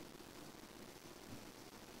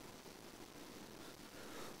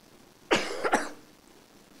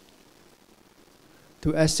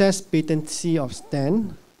 To assess patency of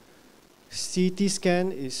stent, CT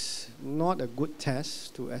scan is not a good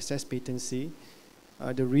test to assess patency.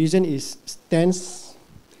 The reason is stents,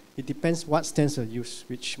 it depends what stents are used,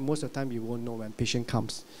 which most of the time you won't know when patient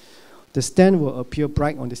comes. The stent will appear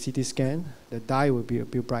bright on the CT scan, the dye will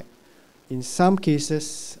appear bright. In some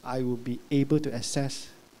cases, I will be able to assess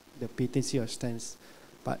the patency of stents,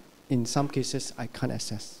 but in some cases, I can't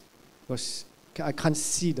assess because I can't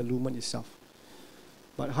see the lumen itself.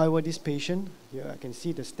 But however, this patient, here I can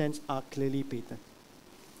see the stents are clearly patent.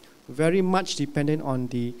 Very much dependent on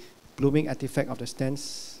the blooming artifact of the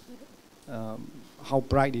stents, how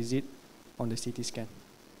bright is it on the CT scan.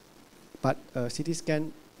 But CT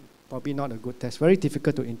scan, probably not a good test, very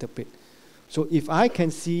difficult to interpret. So if I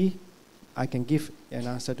can see, I can give an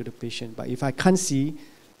answer to the patient. But if I can't see,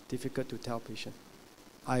 difficult to tell patient.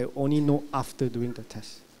 I only know after doing the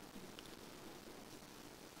test.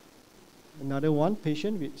 Another one,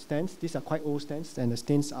 patient with stents. These are quite old stents, and the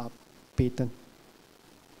stents are patent.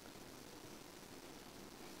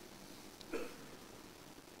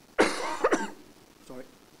 Sorry.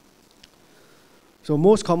 So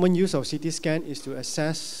most common use of CT scan is to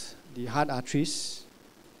assess the heart arteries,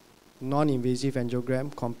 non-invasive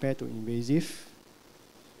angiogram compared to invasive.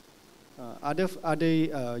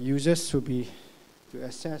 Other uses would be to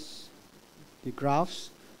assess the grafts.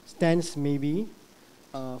 Stents maybe.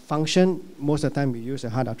 Function, most of the time we use a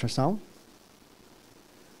heart ultrasound.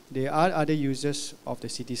 There are other uses of the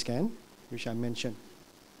CT scan, which I mentioned.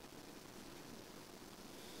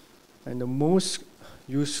 And the most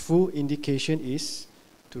useful indication is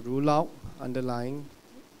to rule out underlying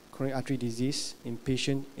coronary artery disease in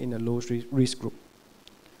patients in a low risk group.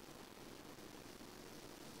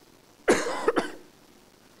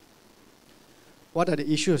 What are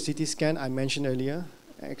the issues of CT scan I mentioned earlier?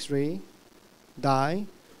 X-ray, dye.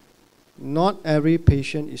 Not every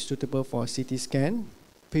patient is suitable for a CT scan.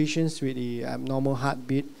 Patients with the abnormal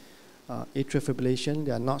heartbeat, atrial fibrillation,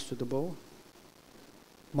 they are not suitable.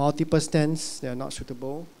 Multiple stents, they are not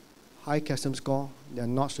suitable. High calcium score, they are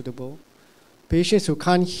not suitable. Patients who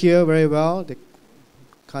can't hear very well, they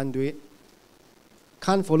can't do it.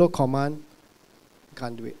 Can't follow command,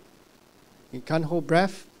 can't do it. You can't hold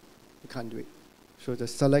breath, you can't do it. So the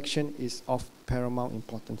selection is of paramount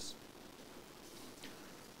importance.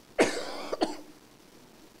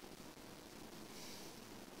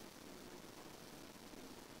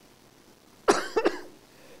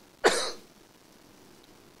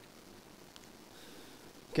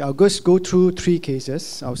 Okay, I'll just go through 3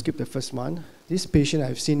 cases. I'll skip the first one. This patient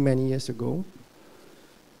I've seen many years ago.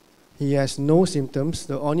 He has no symptoms.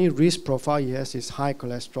 The only risk profile he has is high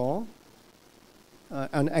cholesterol.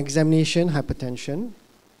 An examination, hypertension.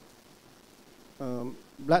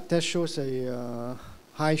 Blood test shows a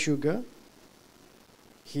high sugar.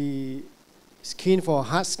 He is keen for a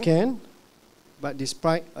heart scan, but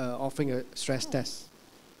despite offering a stress test.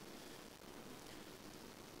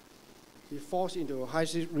 He falls into a high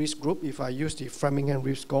risk group if I use the Framingham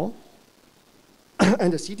risk score.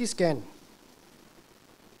 And the CT scan,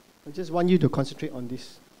 I just want you to concentrate on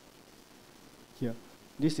this here.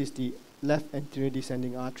 This is the left anterior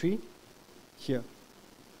descending artery here.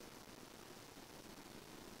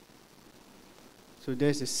 So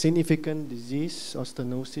there's a significant disease or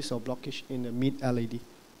stenosis or blockage in the mid-LAD.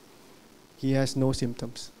 He has no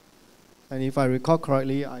symptoms. And if I recall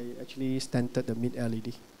correctly, I actually stented the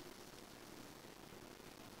mid-LAD.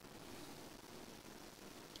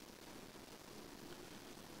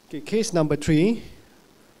 Okay, case number 3.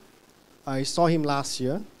 I saw him last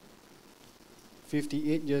year,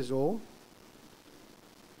 58 years old.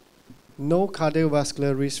 No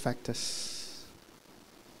cardiovascular risk factors.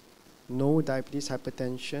 No diabetes,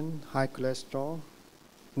 hypertension, high cholesterol,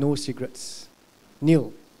 no cigarettes.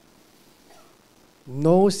 Nil.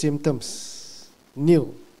 No symptoms.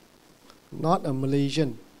 Nil. Not a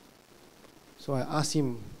Malaysian. So I asked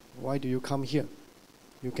him, Why do you come here?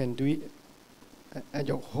 You can do it at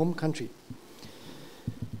your home country.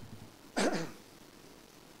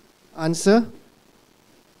 Answer.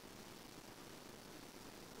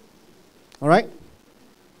 All right?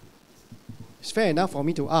 It's fair enough for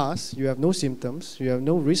me to ask. You have no symptoms. You have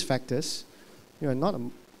no risk factors. You are not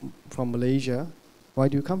from Malaysia. Why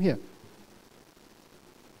do you come here?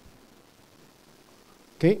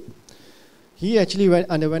 Okay. He actually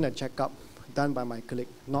underwent a checkup done by my colleague,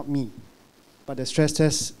 not me. But the stress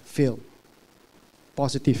test failed.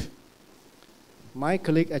 Positive. My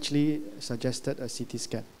colleague actually suggested a CT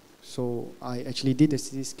scan. So I actually did the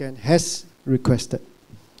CT scan as requested.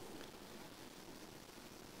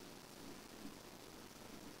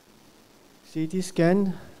 CT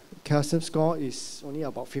scan, calcium score is only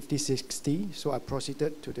about 50-60. So I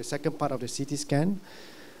proceeded to the second part of the CT scan.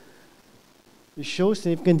 It shows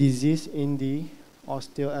significant disease in the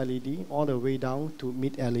osteo-LED all the way down to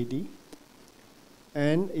mid-LED.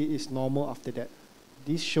 And it is normal after that.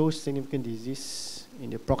 This shows significant disease in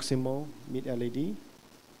the proximal mid-LED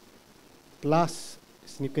plus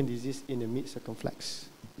significant disease in the mid-circumflex.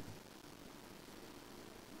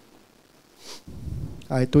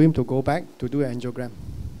 I told him to go back to do an angiogram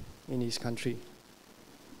in his country.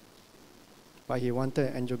 But he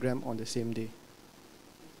wanted an angiogram on the same day.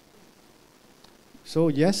 So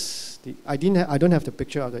yes, I don't have the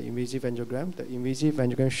picture of the invasive angiogram. The invasive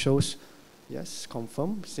angiogram shows, yes,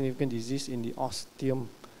 confirmed significant disease in the ostium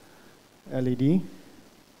LED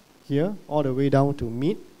here, all the way down to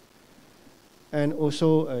mid, and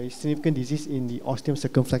also a significant disease in the ostium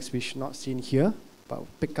circumflex, which not seen here, but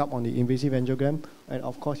pick up on the invasive angiogram, and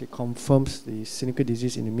of course it confirms the significant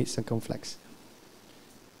disease in the mid circumflex.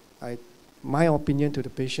 My opinion to the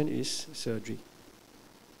patient is surgery.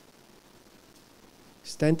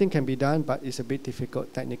 Stenting can be done, but it's a bit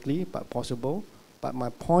difficult technically, but possible. But my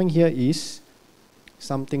point here is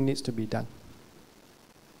something needs to be done.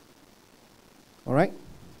 All right?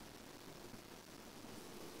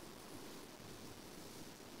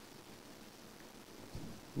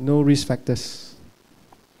 No risk factors.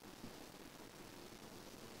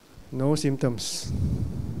 No symptoms.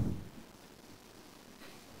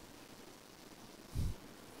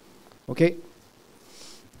 Okay.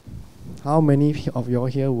 How many of you all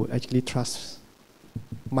here would actually trust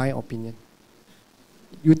my opinion?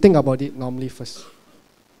 You think about it normally first,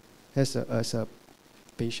 as a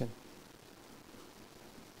patient.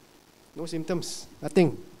 No symptoms,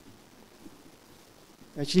 nothing.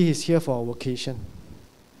 Actually, he's here for a vacation.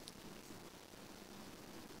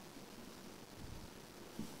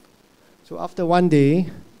 So after one day,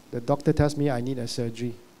 the doctor tells me I need a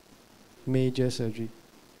surgery, major surgery.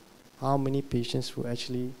 How many patients will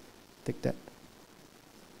actually take that?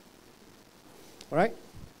 All right?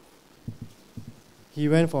 He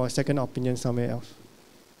went for a second opinion somewhere else.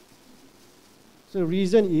 So the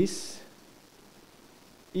reason is,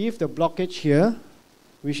 if the blockage here,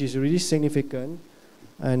 which is really significant,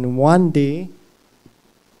 and one day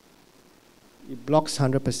it blocks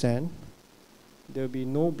 100%, there will be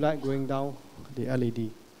no blood going down the LED.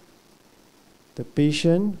 The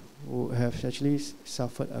patient would have actually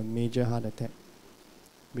suffered a major heart attack,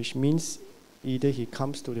 which means either he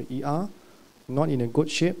comes to the ER, not in a good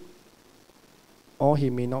shape, or he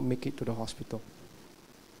may not make it to the hospital.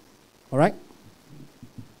 All right?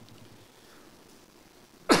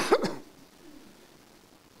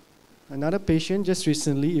 Another patient just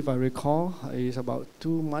recently, if I recall, is about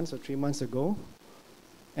 2 months or 3 months ago.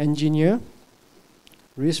 Engineer,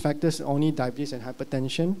 risk factors only diabetes and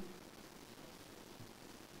hypertension.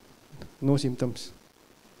 No symptoms.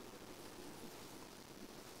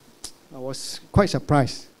 I was quite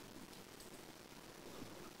surprised.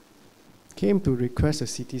 Came to request a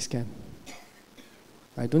CT scan.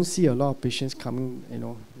 I don't see a lot of patients coming,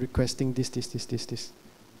 requesting this.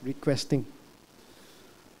 Requesting.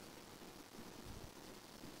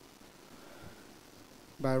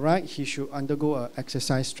 By right, he should undergo an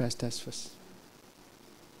exercise stress test first.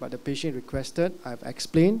 But the patient requested, I've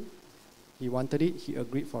explained, he wanted it, he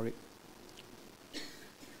agreed for it.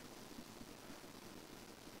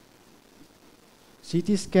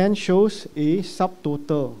 CT scan shows a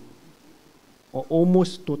subtotal or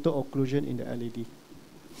almost total occlusion in the LED.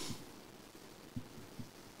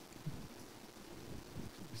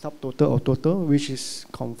 Subtotal or total, which is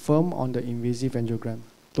confirmed on the invasive angiogram.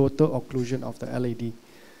 Total occlusion of the LED.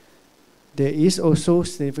 There is also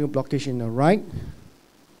significant blockage in the right.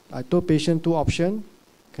 I told patient 2 options.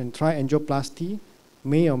 Can try angioplasty,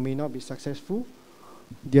 may or may not be successful.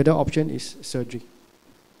 The other option is surgery.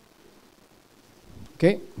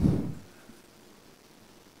 Okay?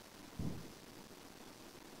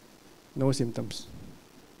 No symptoms.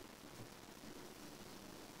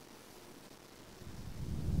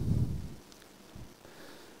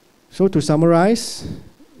 So to summarize,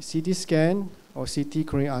 CT scan or CT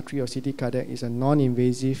coronary artery or CT cardiac is a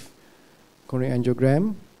non-invasive coronary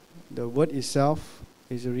angiogram. The word itself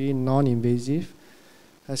is really non-invasive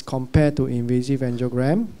as compared to invasive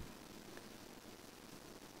angiogram.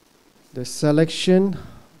 The selection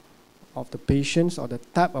of the patients or the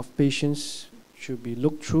type of patients should be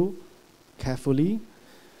looked through carefully.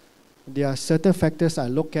 There are certain factors I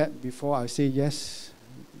look at before I say yes,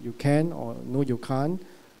 you can, or no, you can't.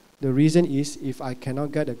 The reason is if I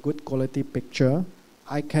cannot get a good quality picture,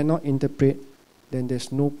 I cannot interpret, then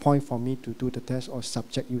there's no point for me to do the test or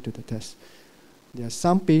subject you to the test. There are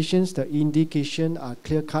some patients, the indication are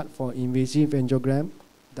clear-cut for invasive angiogram,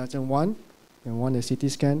 doesn't want, and want a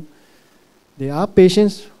CT scan. There are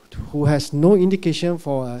patients who has no indication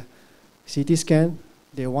for a CT scan,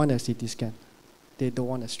 they want a CT scan. They don't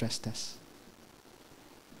want a stress test.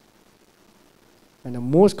 And the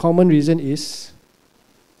most common reason is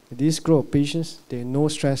this group of patients, they know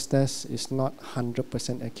stress test is not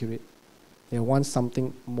 100% accurate. They want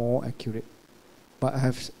something more accurate. But I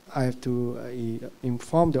have to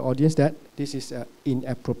inform the audience that this is an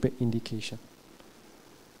inappropriate indication.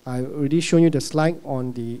 I've already shown you the slide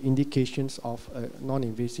on the indications of a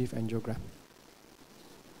non-invasive angiogram.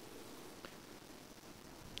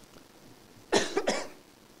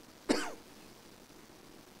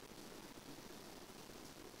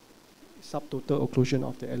 Subtotal occlusion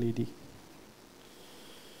of the LED.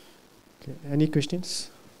 Okay, any questions?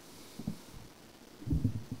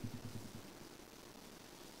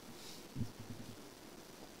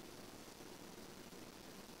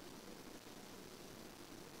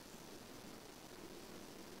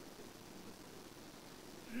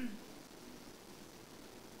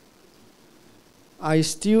 I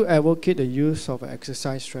still advocate the use of an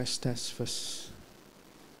exercise stress test first.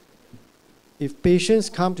 If patients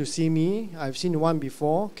come to see me, I've seen one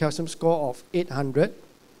before, calcium score of 800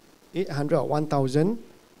 or 1000.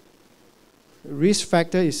 Risk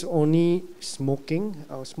factor is only smoking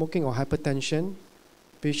or hypertension.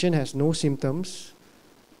 Patient has no symptoms.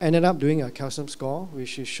 Ended up doing a calcium score,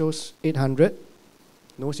 which shows 800,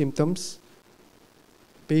 no symptoms.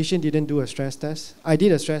 Patient didn't do a stress test. I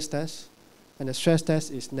did a stress test, and the stress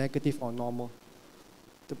test is negative or normal.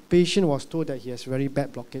 The patient was told that he has very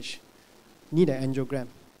bad blockage. Need an angiogram.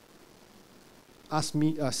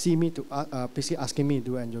 Basically asking me to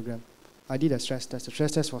do an angiogram. I did a stress test. The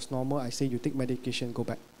stress test was normal. I say you take medication, go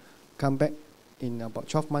back. Come back in about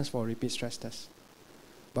 12 months for a repeat stress test.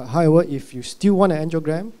 But however, if you still want an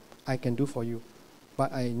angiogram, I can do for you.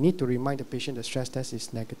 But I need to remind the patient the stress test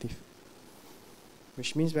is negative.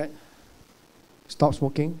 Which means that stop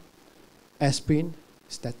smoking, aspirin,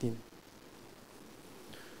 statin.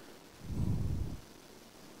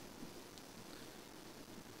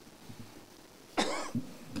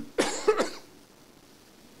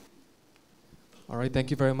 All right,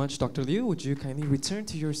 thank you very much, Dr. Liew. Would you kindly return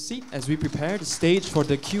to your seat as we prepare the stage for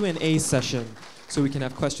the Q&A session so we can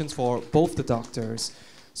have questions for both the doctors.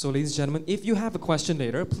 So ladies and gentlemen, if you have a question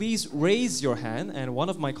later, please raise your hand and one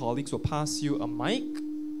of my colleagues will pass you a mic.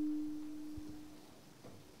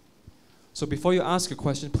 So before you ask your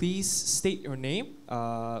question, please state your name,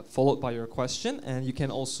 followed by your question, and you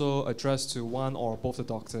can also address to one or both the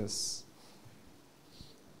doctors.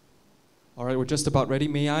 All right, we're just about ready.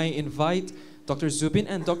 May I invite Dr. Zubin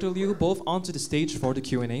and Dr. Liew both onto the stage for the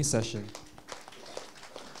Q&A session.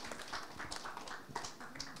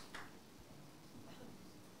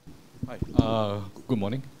 Hi, good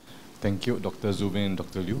morning. Thank you, Dr. Zubin and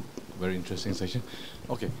Dr. Liew. Very interesting session.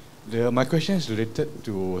 Okay, my question is related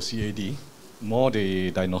to CAD, more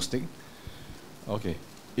the diagnostic. Okay,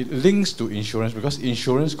 it links to insurance because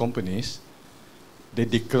insurance companies, they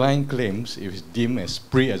decline claims if it's deemed as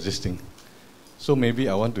pre-existing. So maybe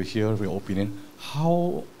I want to hear your opinion.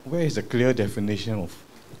 Where is the clear definition of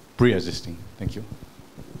pre-existing? Thank you.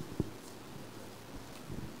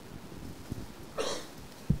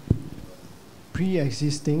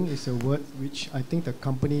 Pre-existing is a word which I think the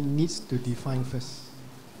company needs to define first.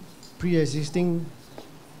 Pre-existing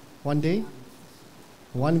 1 day,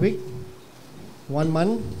 1 week, 1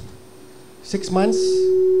 month, 6 months,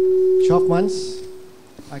 12 months,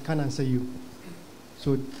 I can't answer you.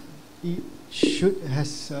 So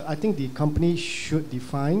I think the company should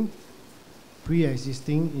define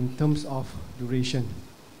pre-existing in terms of duration.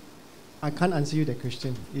 I can't answer you that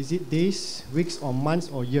question. Is it days, weeks, or months,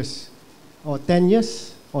 or years? Or 10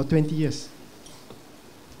 years, or 20 years?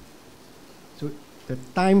 So the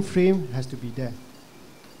time frame has to be there.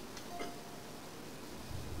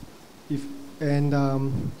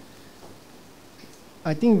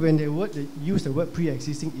 I think when they use the word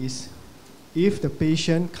pre-existing is if the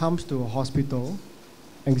patient comes to a hospital,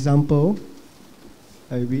 example,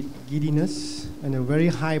 with giddiness and a very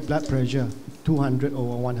high blood pressure, 200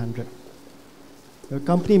 over 100. The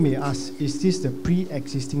company may ask, is this the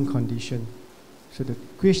pre-existing condition? So the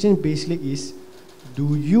question basically is,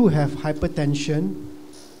 do you have hypertension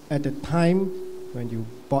at the time when you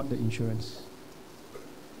bought the insurance?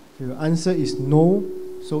 If the answer is no,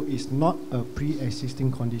 so it's not a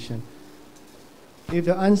pre-existing condition. If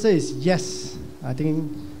the answer is yes, I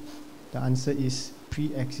think the answer is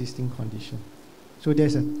pre-existing condition. So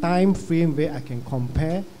there's a time frame where I can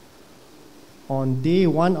compare on day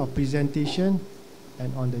one of presentation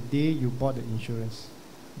and on the day you bought the insurance.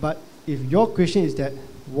 But if your question is that,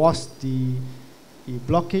 was the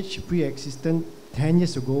blockage pre-existent 10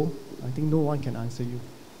 years ago, I think no one can answer you.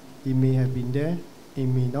 It may have been there, it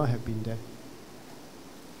may not have been there.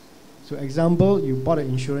 So example, you bought an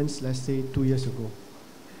insurance, let's say 2 years ago.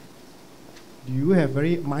 Do you have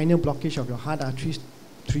very minor blockage of your heart arteries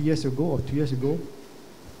 3 years ago or 2 years ago?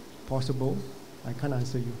 Possible. I can't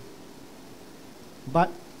answer you.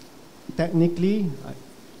 But technically,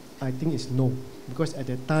 I think it's no. Because at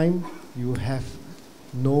that time, you have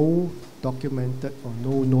no documented or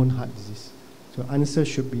no known heart disease. So answer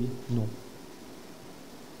should be no.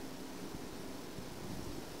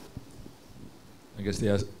 I guess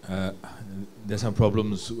there's some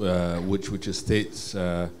problems which the states,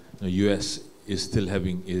 the US is still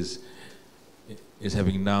having is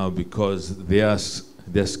having now, because their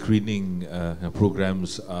screening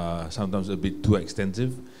programs are sometimes a bit too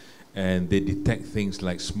extensive, and they detect things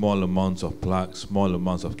like small amounts of plaque, small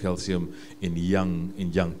amounts of calcium in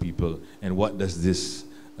young people. And what does this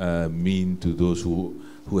mean to those who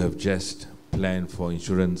have just planned for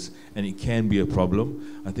insurance? And it can be a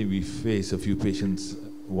problem. I think we face a few patients,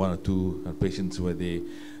 one or two patients, where they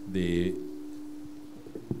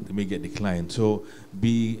may get declined. So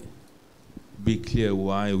be clear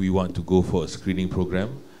why we want to go for a screening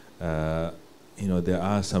program. There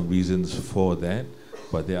are some reasons for that,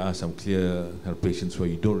 but there are some clear patients where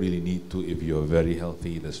you don't really need to if you're very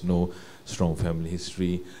healthy, there's no strong family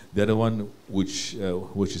history. The other one, which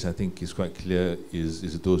is I think is quite clear,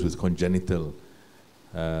 is those with congenital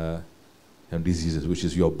diseases, which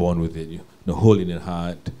is you're born with it, a hole in your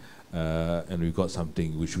heart, and we've got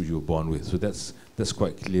something which you were born with. So that's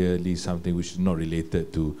quite clearly something which is not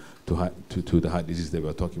related to the heart disease that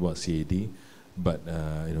we're talking about, CAD. But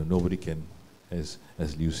nobody can, as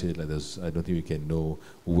Liew said, I don't think we can know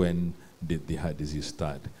when did the heart disease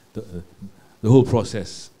start. The whole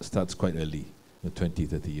process starts quite early, 20,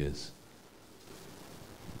 30 years.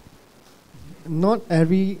 Not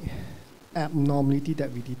every abnormality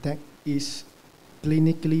that we detect is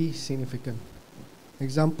clinically significant.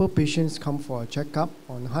 Example, patients come for a checkup.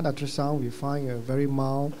 On heart ultrasound, we find a very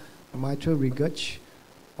mild mitral regurg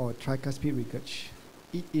or tricuspid regurg.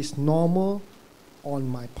 It is normal on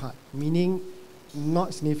my part, meaning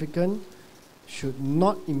not significant, should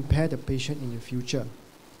not impair the patient in the future.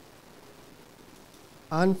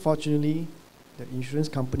 Unfortunately, the insurance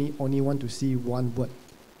company only want to see one word: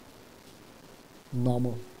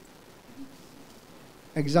 normal.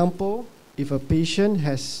 Example, if a patient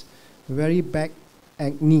has very bad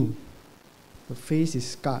acne, the face is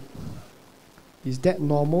scarred, is that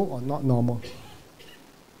normal or not normal?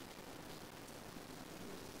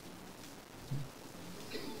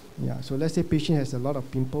 Yeah, so let's say patient has a lot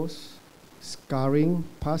of pimples, scarring,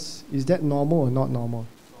 pus, is that normal or not normal?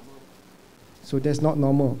 So that's not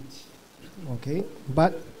normal. Okay,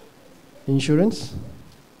 but insurance,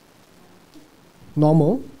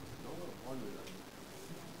 normal.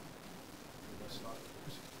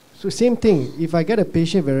 So same thing, if I get a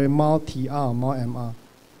patient very mild TR or mild MR,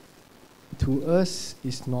 to us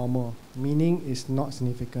it's normal, meaning it's not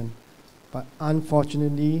significant. But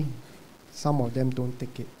unfortunately, some of them don't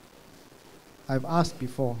take it. I've asked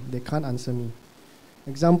before, they can't answer me.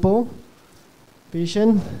 Example,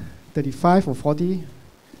 patient 35 or 40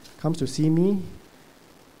 comes to see me.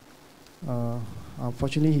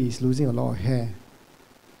 Unfortunately, he is losing a lot of hair.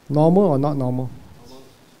 Normal or not normal? Normal.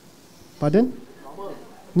 Pardon?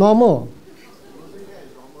 Normal.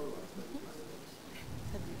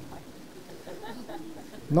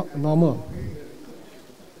 Not normal.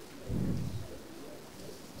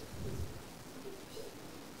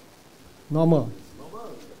 Normal.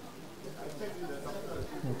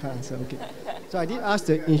 I can't answer. Okay. So I did ask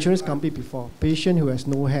the insurance company before, patient who has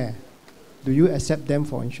no hair, do you accept them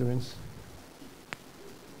for insurance?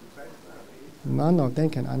 None of them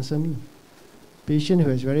can answer me. Patient who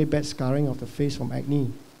has very bad scarring of the face from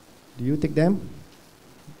acne, Do you take them?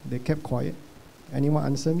 They kept quiet. Anyone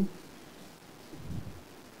answer me?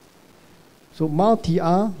 So mild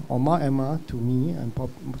TR or mild MR to me and to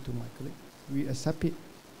my colleague, we accept it.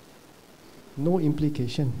 No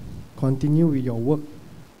implication. Continue with your work.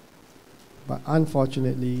 But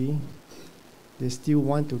unfortunately, they still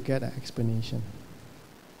want to get an explanation.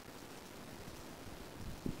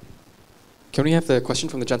 Can we have the question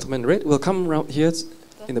from the gentleman in red? We'll come around here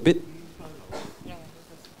in a bit.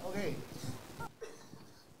 Okay.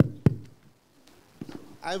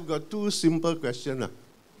 I've got two simple questions.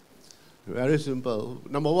 Very simple.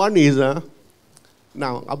 Number one is,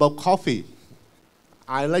 now about coffee.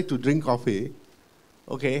 I like to drink coffee.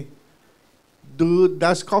 Okay.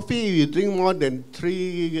 Does coffee, if you drink more than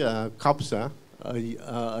 3 cups a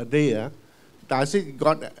day, does it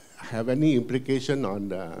have any implication on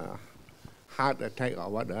the heart attack or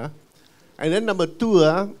what? And then number two,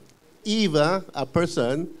 if a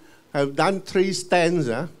person have done 3 stents,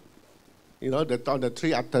 on the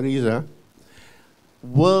 3 arteries,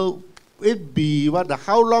 will it be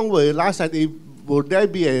how long will it last? Will there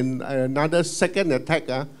be another second attack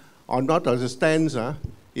or not of the stents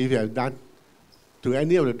if you have done? To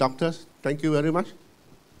any of the doctors, thank you very much.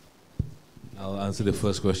 I'll answer the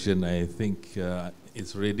first question. I think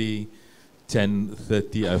it's already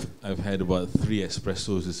 10:30. I've had about 3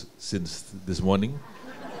 espressos since this morning.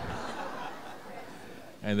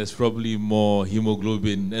 And there's probably more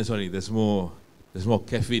hemoglobin, there's more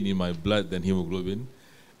caffeine in my blood than hemoglobin,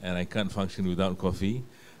 and I can't function without coffee.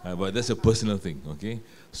 But that's a personal thing, okay?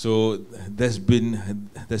 So there's been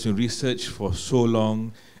research for so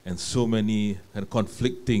long and so many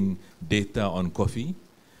conflicting data on coffee,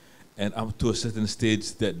 and up to a certain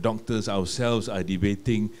stage that doctors ourselves are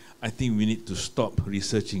debating, I think we need to stop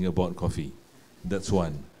researching about coffee. That's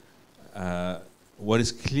one. What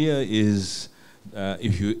is clear is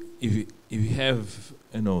if you have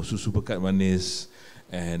susu pekat manis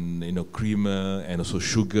and creamer and also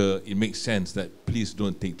sugar, it makes sense that please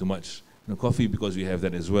don't take too much coffee because we have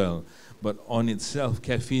that as well. But on itself,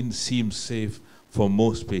 caffeine seems safe for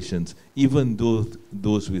most patients, even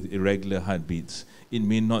those with irregular heartbeats. It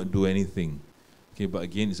may not do anything. Okay, but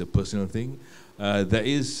again, it's a personal thing. There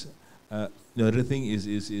is the other thing is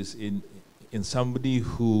in somebody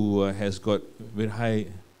who has got very high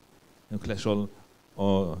cholesterol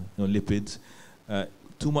or lipids.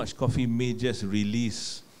 Too much coffee may just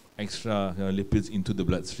release extra lipids into the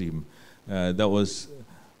bloodstream. That was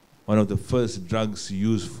one of the first drugs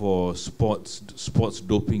used for sports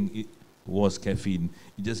doping. It was caffeine.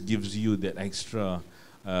 It just gives you that extra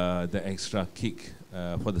kick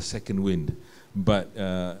for the second wind. But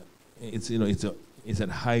it's at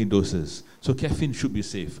high doses. So caffeine should be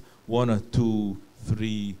safe. 1 or 2,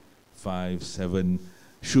 3, 5, 7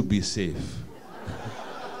 should be safe.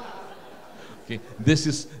 Okay, this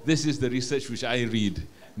is the research which I read.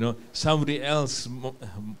 Somebody else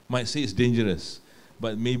might say it's dangerous,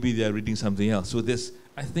 but maybe they are reading something else. So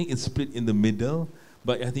I think it's split in the middle,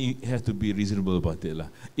 but I think you have to be reasonable about it.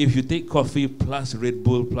 If you take coffee plus Red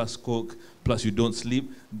Bull plus Coke plus you don't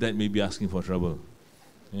sleep, that may be asking for trouble.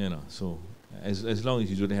 So as long as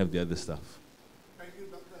you don't have the other stuff. Thank you,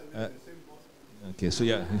 Doctor. Okay, so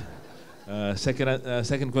yeah.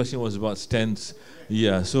 Second question was about stents.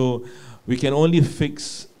 Yeah, so we can only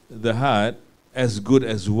fix the heart as good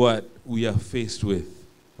as what we are faced with.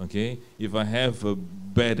 Okay, if I have a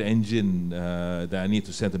bad engine that I need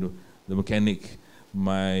to send to the mechanic,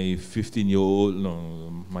 my 10-year-old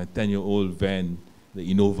van,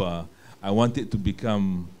 the Innova, I want it to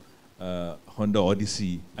become Honda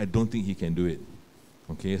Odyssey. I don't think he can do it.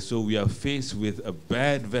 Okay, so we are faced with a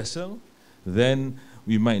bad vessel, then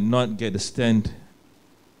we might not get a stent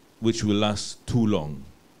which will last too long.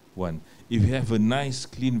 One. If you have a nice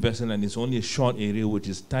clean vessel and it's only a short area which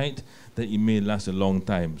is tight, then it may last a long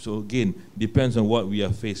time. So again, depends on what we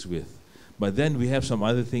are faced with. But then we have some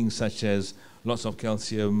other things such as lots of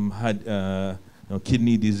calcium,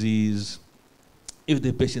 kidney disease. If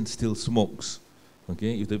the patient still smokes,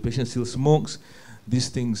 okay, if the patient still smokes, these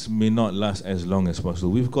things may not last as long as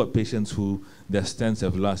possible. We've got patients who their stents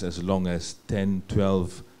have lasted as long as 10,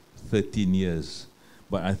 12, 13 years.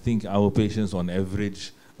 But I think our patients on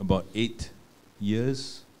average about 8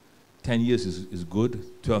 years. 10 years is good.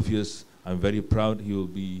 12 years, I'm very proud. He will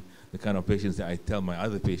be the kind of patients that I tell my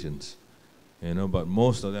other patients. But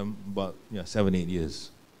most of them about 7, 8 years.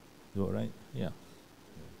 Is that right? Yeah.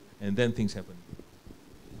 And then things happen.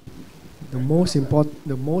 The most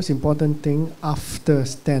important thing after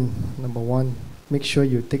stent, number 1, make sure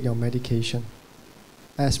you take your medication,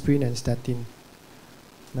 aspirin and statin.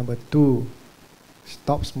 Number 2,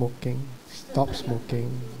 Stop smoking. Stop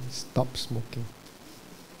smoking. Stop smoking.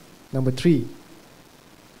 Number 3,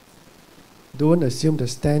 don't assume the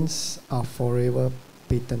stents are forever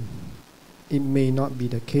patent. It may not be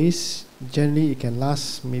the case. Generally, it can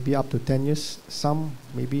last maybe up to 10 years, some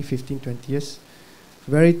maybe 15, 20 years.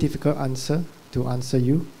 Very difficult answer to answer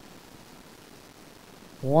you.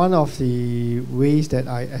 One of the ways that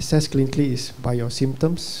I assess clinically is by your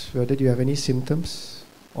symptoms, whether you have any symptoms,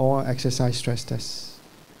 or exercise stress tests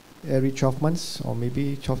every 12 months or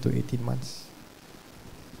maybe 12 to 18 months.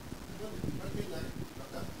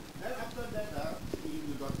 Then after that,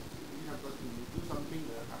 you have got to do something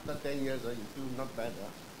after 10 years, you feel not bad.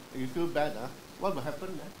 You feel bad, what will happen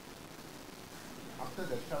then? After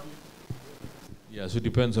the 12 years? Yeah, so it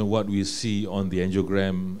depends on what we see on the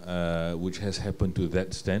angiogram, which has happened to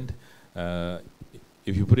that stent.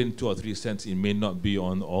 If you put in 2 or 3 stents, it may not be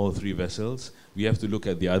on all 3 vessels. We have to look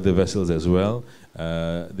at the other vessels as well.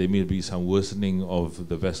 There may be some worsening of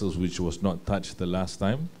the vessels which was not touched the last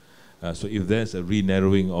time. So if there's a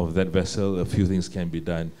re-narrowing of that vessel, a few things can be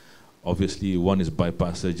done. Obviously, one is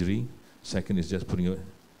bypass surgery. Second is just putting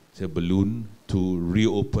a balloon to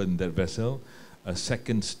reopen that vessel. A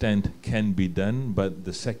second stent can be done, but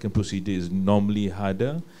the second procedure is normally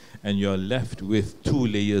harder, and you're left with 2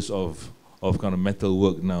 layers of kind of metal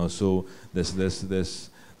work now. So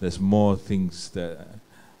there's more things that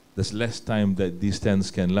there's less time that these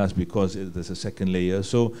stents can last because there's a second layer.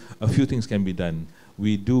 So a few things can be done.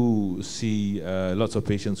 We do see lots of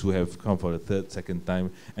patients who have come for the third, second time,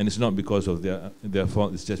 and it's not because of their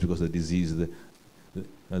fault. It's just because of the disease,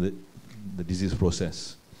 the disease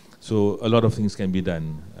process. So a lot of things can be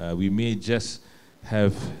done. We may just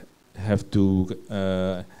have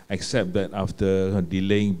to accept that after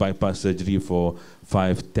delaying bypass surgery for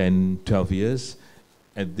 5, 10, 12 years,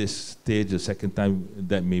 at this stage, the second time,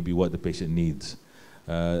 that may be what the patient needs.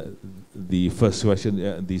 The first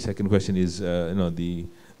question, the second question is, the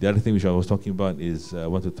other thing which I was talking about is, I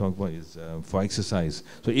want to talk about is for exercise.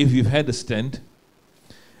 So if you've had a stent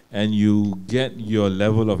and you get your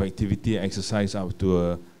level of activity exercise up to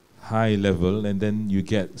a high level, and then you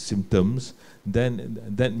get symptoms, then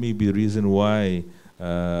that may be the reason why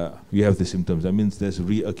you have the symptoms. That means there's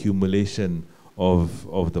reaccumulation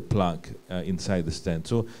of the plaque inside the stent.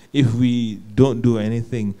 So if we don't do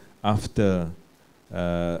anything after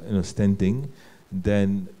stenting,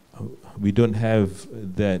 then we don't have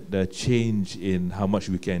that change in how much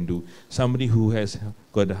we can do. Somebody who has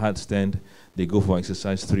got a heart stent, they go for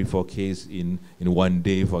exercise 3-4 Ks in one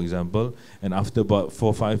day, for example, and after about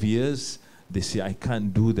 4-5 years, they say, I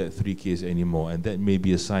can't do that 3 Ks anymore, and that may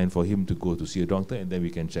be a sign for him to go to see a doctor, and then we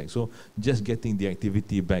can check. So just getting the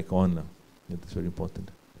activity back on, that's very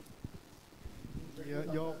important.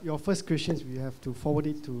 Your first questions, we have to forward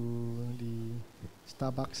it to the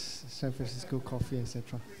Starbucks, San Francisco Coffee,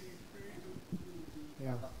 etc.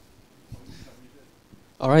 Yeah.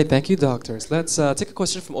 All right, thank you, doctors. Let's take a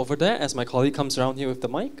question from over there as my colleague comes around here with the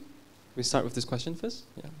mic. We start with this question first.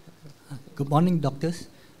 Yeah. Good morning, doctors.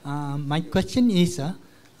 My question is,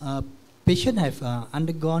 patient have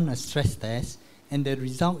undergone a stress test and the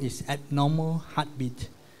result is abnormal heartbeat.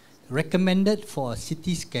 Recommended for a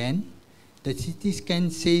CT scan. The CT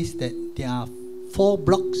scan says that there are 4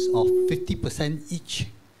 blocks of 50% each.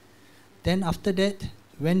 Then after that,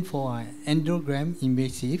 went for an angiogram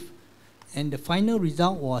invasive, and the final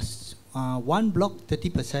result was 1 block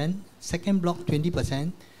 30%, second block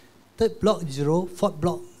 20%, third block 0, fourth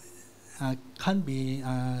block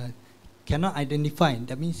cannot identify.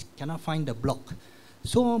 That means cannot find the block.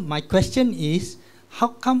 So my question is, how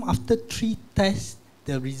come after 3 tests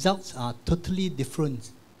the results are totally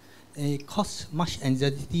different? It causes much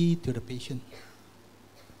anxiety to the patient.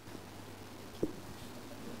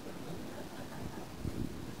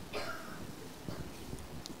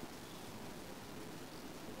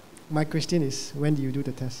 My question is, when do you do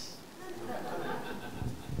the test?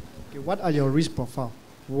 Okay, what are your risk profile?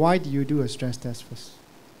 Why do you do a stress test first?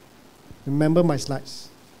 Remember my slides.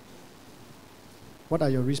 What are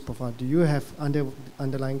your risk profile? Do you have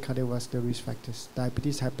underlying cardiovascular risk factors?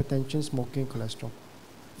 Diabetes, hypertension, smoking, cholesterol?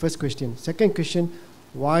 First question. Second question,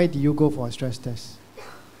 why do you go for a stress test?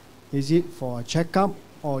 Is it for a checkup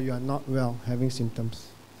or you are not well, having symptoms?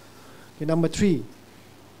 Okay, number 3.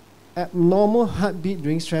 Abnormal heartbeat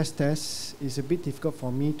during stress tests is a bit difficult for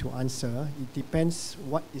me to answer. It depends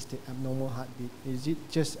what is the abnormal heartbeat. Is it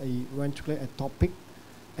just a ventricular ectopic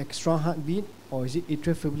extra heartbeat, or is it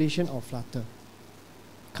atrial fibrillation or flutter?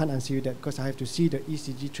 Can't answer you that because I have to see the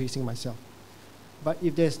ECG tracing myself. But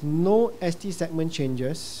if there's no ST segment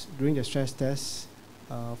changes during the stress test,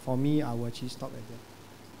 for me, I will actually stop at that.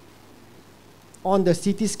 On the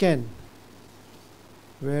CT scan,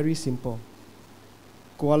 very simple.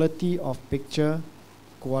 Quality of picture,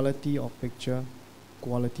 quality of picture,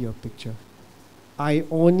 quality of picture. I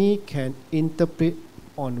only can interpret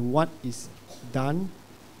on what is done,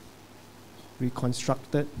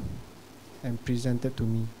 reconstructed, and presented to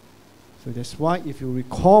me. So that's why if you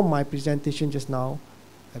recall my presentation just now,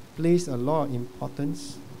 I placed a lot of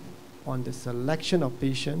importance on the selection of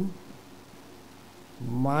patient,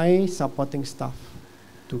 my supporting staff,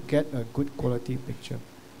 to get a good quality picture.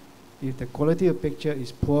 If the quality of picture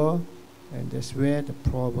is poor, and that's where the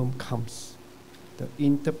problem comes. The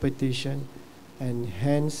interpretation and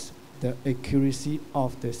hence the accuracy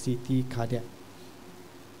of the CT cardiac.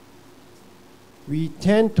 We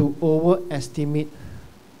tend to overestimate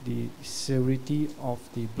the severity of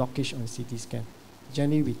the blockage on CT scan.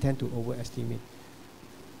 Generally, we tend to overestimate.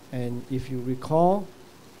 And if you recall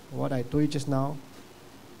what I told you just now,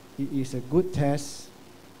 it is a good test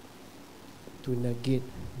to negate.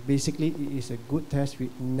 Basically, it is a good test with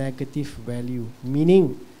negative value,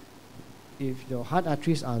 meaning if your heart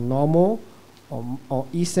arteries are normal or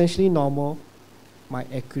essentially normal, my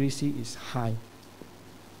accuracy is high.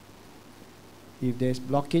 If there's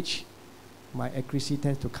blockage, my accuracy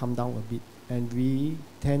tends to come down a bit, and we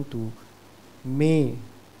tend to may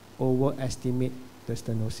overestimate the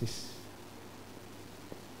stenosis.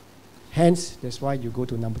 Hence, that's why you go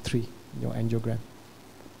to number 3, your angiogram.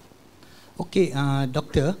 Okay,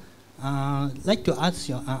 doctor, like to ask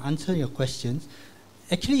your answer your questions.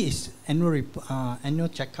 Actually, it's annual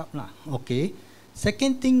checkup lah. Okay.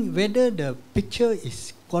 Second thing, whether the picture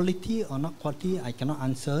is quality or not quality, I cannot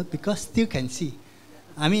answer because still can see.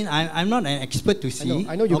 I mean, I'm not an expert to see.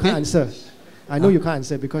 I know you can't answer. I know you can't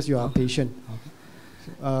answer because you are a patient.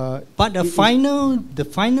 Okay. But the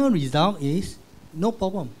final result is no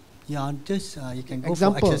problem. Yeah, just you can go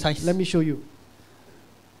for exercise. Let me show you.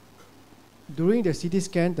 During the CT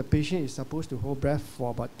scan, the patient is supposed to hold breath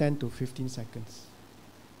for about 10 to 15 seconds.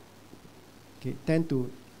 Okay, 10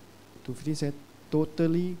 to 15 seconds,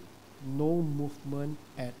 totally no movement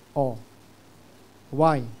at all.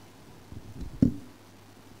 Why?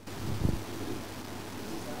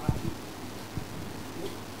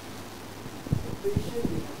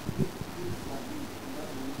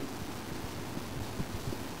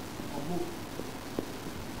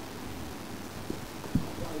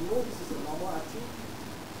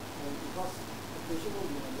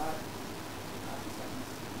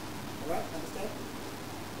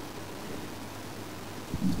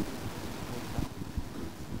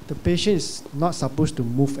 The patient is not supposed to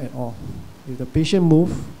move at all. If the patient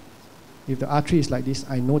moves, if the artery is like this,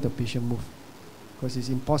 I know the patient moved. Because it's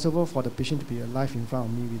impossible for the patient to be alive in front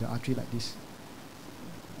of me with the artery like this.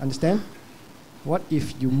 Understand? What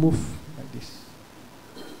if you move like this?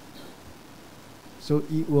 So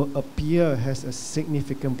it will appear has a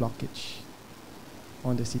significant blockage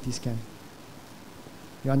on the CT scan.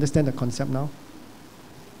 You understand the concept now?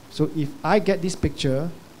 So if I get this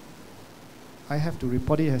picture, I have to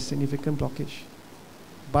report it as significant blockage.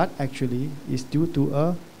 But actually, it's due to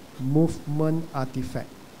a movement artifact.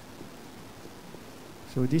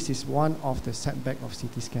 So this is one of the setback of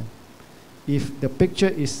CT scan. If the picture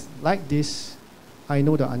is like this, I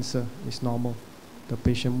know the answer is normal. The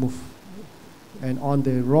patient moved. And on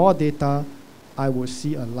the raw data, I will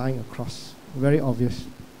see a line across. Very obvious.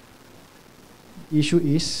 Issue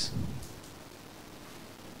is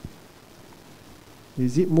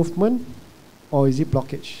it movement or is it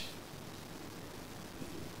blockage?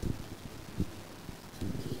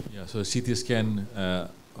 Yeah, so CT scan,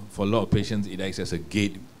 for a lot of patients, it acts as a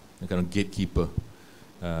kind of gatekeeper,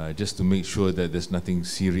 just to make sure that there's nothing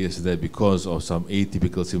serious there because of some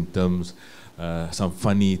atypical symptoms, some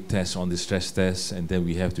funny tests on the stress test, and then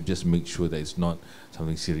we have to just make sure that it's not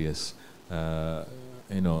something serious. And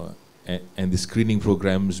the screening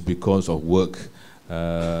programs, because of work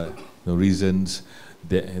reasons,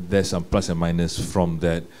 there's some plus and minus from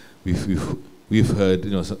that. We've heard,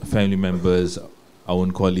 family members, our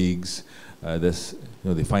own colleagues,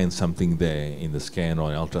 they find something there in the scan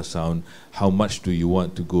or an ultrasound. How much do you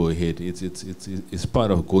want to go ahead? It's part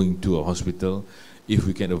of going to a hospital. If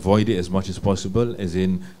we can avoid it as much as possible, as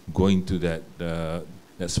in going to that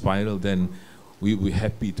spiral, then we're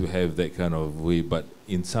happy to have that kind of way. But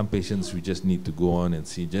in some patients, we just need to go on and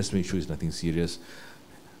see, just make sure it's nothing serious.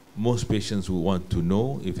 Most patients will want to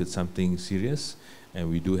know if it's something serious, and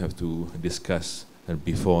we do have to discuss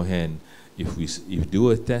beforehand. If we do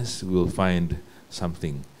a test, we'll find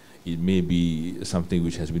something. It may be something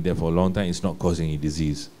which has been there for a long time. It's not causing any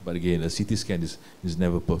disease. But again, a CT scan is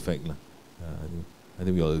never perfect. I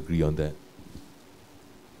think we all agree on that.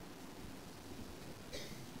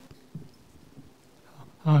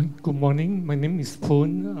 Good morning. My name is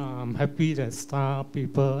Poon. I'm happy that Star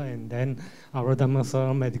People and then our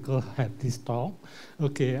Damansara Medical have this talk.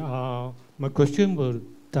 Okay, my question will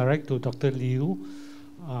direct to Dr. Liew.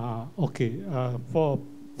 For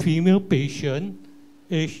female patient,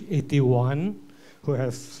 age 81, who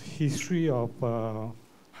has history of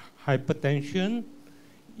hypertension,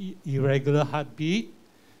 irregular heartbeat,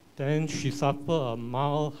 then she suffered a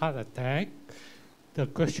mild heart attack. The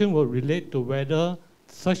question will relate to whether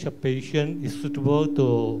such a patient is suitable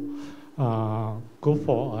to go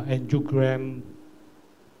for an angiogram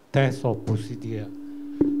test or procedure.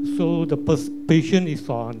 So the patient is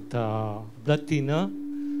on the blood thinner.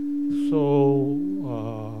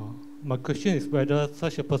 So my question is whether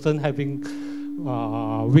such a person having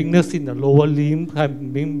weakness in the lower limb,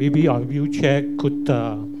 maybe on wheelchair, could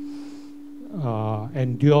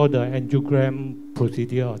endure the angiogram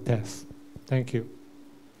procedure or test. Thank you.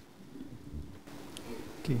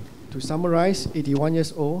 Okay, to summarize, 81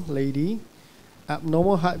 years old lady,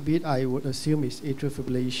 abnormal heartbeat, I would assume is atrial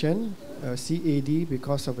fibrillation, CAD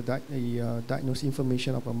because of the diagnosed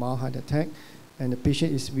information of a mild heart attack, and the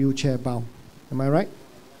patient is wheelchair bound. Am I right?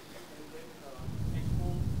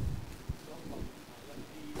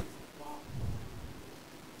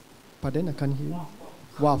 Pardon, I can't hear you.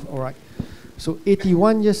 Wow, all right. So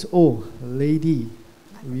 81 years old lady,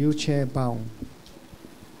 wheelchair bound.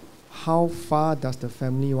 How far does the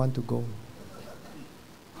family want to go?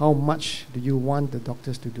 How much do you want the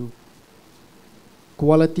doctors to do?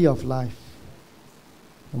 Quality of life.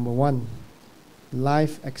 Number one.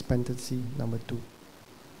 Life expectancy. Number two.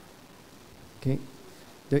 Okay.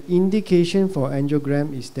 The indication for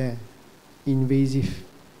angiogram is there. Invasive,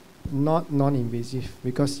 not non-invasive,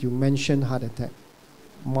 because you mentioned heart attack,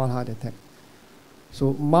 mild heart attack.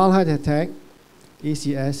 So mild heart attack,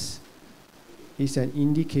 ACS, is an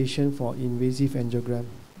indication for invasive angiogram,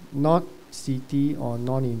 not CT or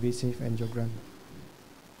non-invasive angiogram.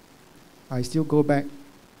 I still go back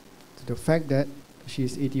to the fact that she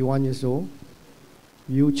is 81 years old,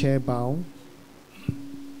 wheelchair bound,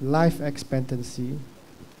 life expectancy,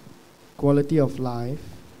 quality of life,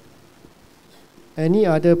 any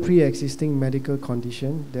other pre-existing medical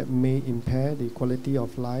condition that may impair the quality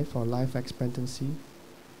of life or life expectancy,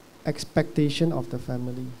 expectation of the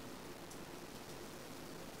family.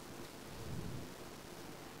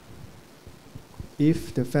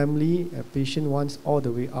 If the family, a patient wants all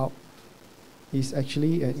the way out, is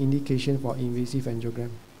actually an indication for invasive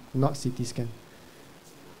angiogram, not CT scan.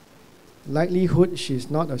 Likelihood she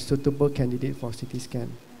is not a suitable candidate for CT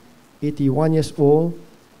scan. 81 years old,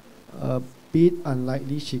 a bit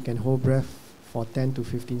unlikely she can hold breath for 10 to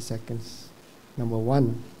 15 seconds. Number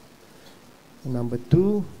one. Number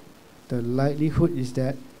two, the likelihood is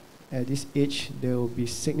that at this age there will be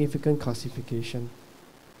significant calcification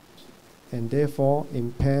and therefore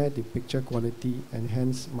impair the picture quality and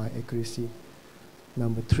hence my accuracy.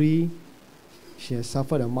 Number three, she has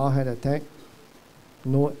suffered a mild heart attack,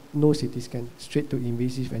 no CT scan, straight to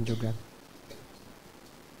invasive angiogram.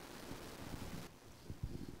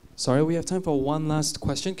 Sorry, we have time for one last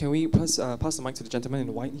question. Can we pass the mic to the gentleman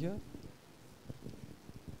in white here?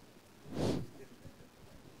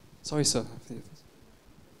 Sorry, sir.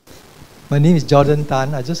 My name is Jordan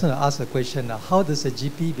Tan. I just want to ask a question. How does a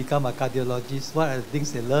GP become a cardiologist? What are the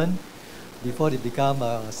things they learn before they become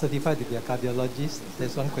certified to be a cardiologist?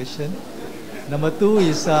 That's one question. Number two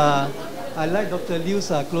is, I like Dr. Liew's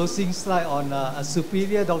closing slide on a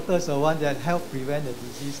superior doctor is the one that help prevent the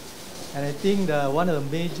disease. And I think one of the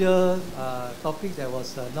major topics that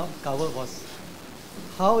was not covered was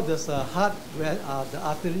how does the heart, the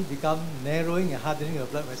artery become narrowing and hardening the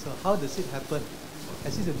blood vessel? How does it happen? I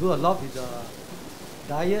seem to do a lot with the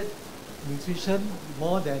diet, nutrition,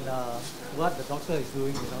 more than what the doctor is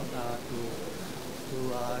doing, you know,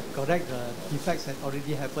 to correct the defects that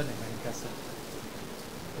already happened in my vessel.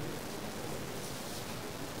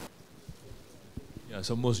 Yeah,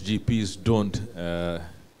 so most GPs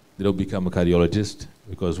they don't become a cardiologist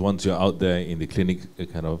because once you're out there in the clinic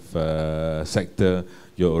kind of sector,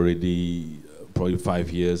 you're already probably 5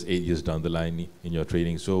 years, 8 years down the line in your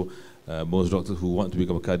training. So most doctors who want to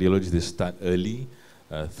become a cardiologist, they start early,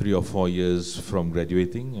 3 or 4 years from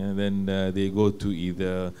graduating, and then they go to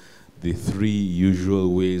either the 3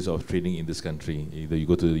 usual ways of training in this country. Either you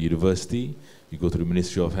go to the university, you go to the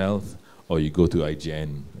Ministry of Health, or you go to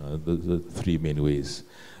IGN, the 3 main ways.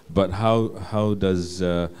 But how does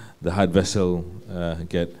the heart vessel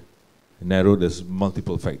get narrowed? There's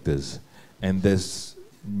multiple factors. And there's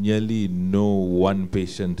nearly no one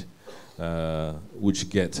patient which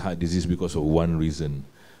gets heart disease because of one reason.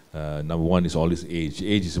 Number one is always age.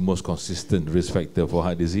 Age is the most consistent risk factor for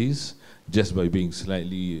heart disease. Just by being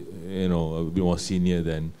slightly, a bit more senior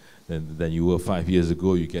than you were 5 years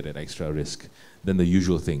ago, you get an extra risk. Then the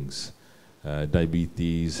usual things,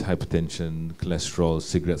 diabetes, hypertension, cholesterol,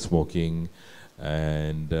 cigarette smoking,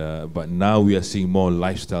 and but now we are seeing more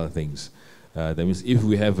lifestyle things. That means if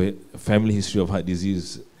we have a family history of heart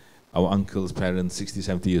disease, our uncles, parents, 60,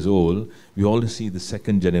 70 years old, we always see the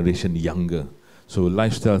second generation younger. So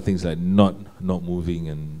lifestyle things like not moving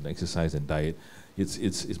and exercise and diet,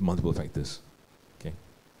 it's multiple factors. Okay.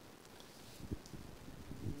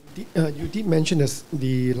 You did mention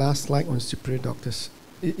the last slide on superior doctors.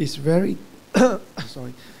 It is very,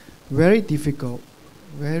 very difficult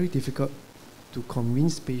to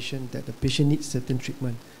convince patient that the patient needs certain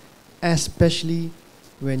treatment, especially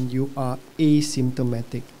when you are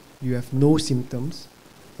asymptomatic. You have no symptoms,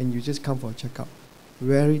 and you just come for a checkup.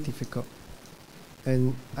 Very difficult.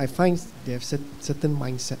 And I find they have certain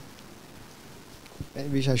mindset,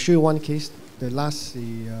 which I show you one case. I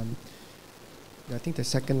think the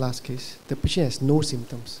second last case, the patient has no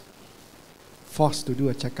symptoms, forced to do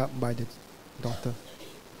a checkup by the doctor.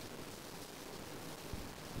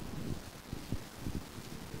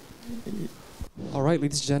 All right,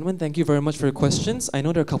 ladies and gentlemen, thank you very much for your questions. I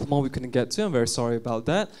know there are a couple more we couldn't get to. I'm very sorry about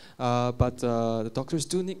that. But the doctors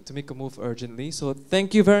do need to make a move urgently. So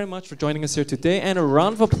thank you very much for joining us here today. And a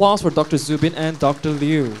round of applause for Dr. Zubin and Dr.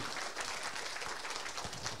 Liew.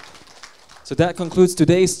 So that concludes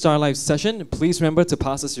today's StarLIVE session. Please remember to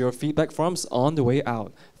pass us your feedback forms on the way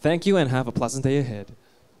out. Thank you and have a pleasant day ahead.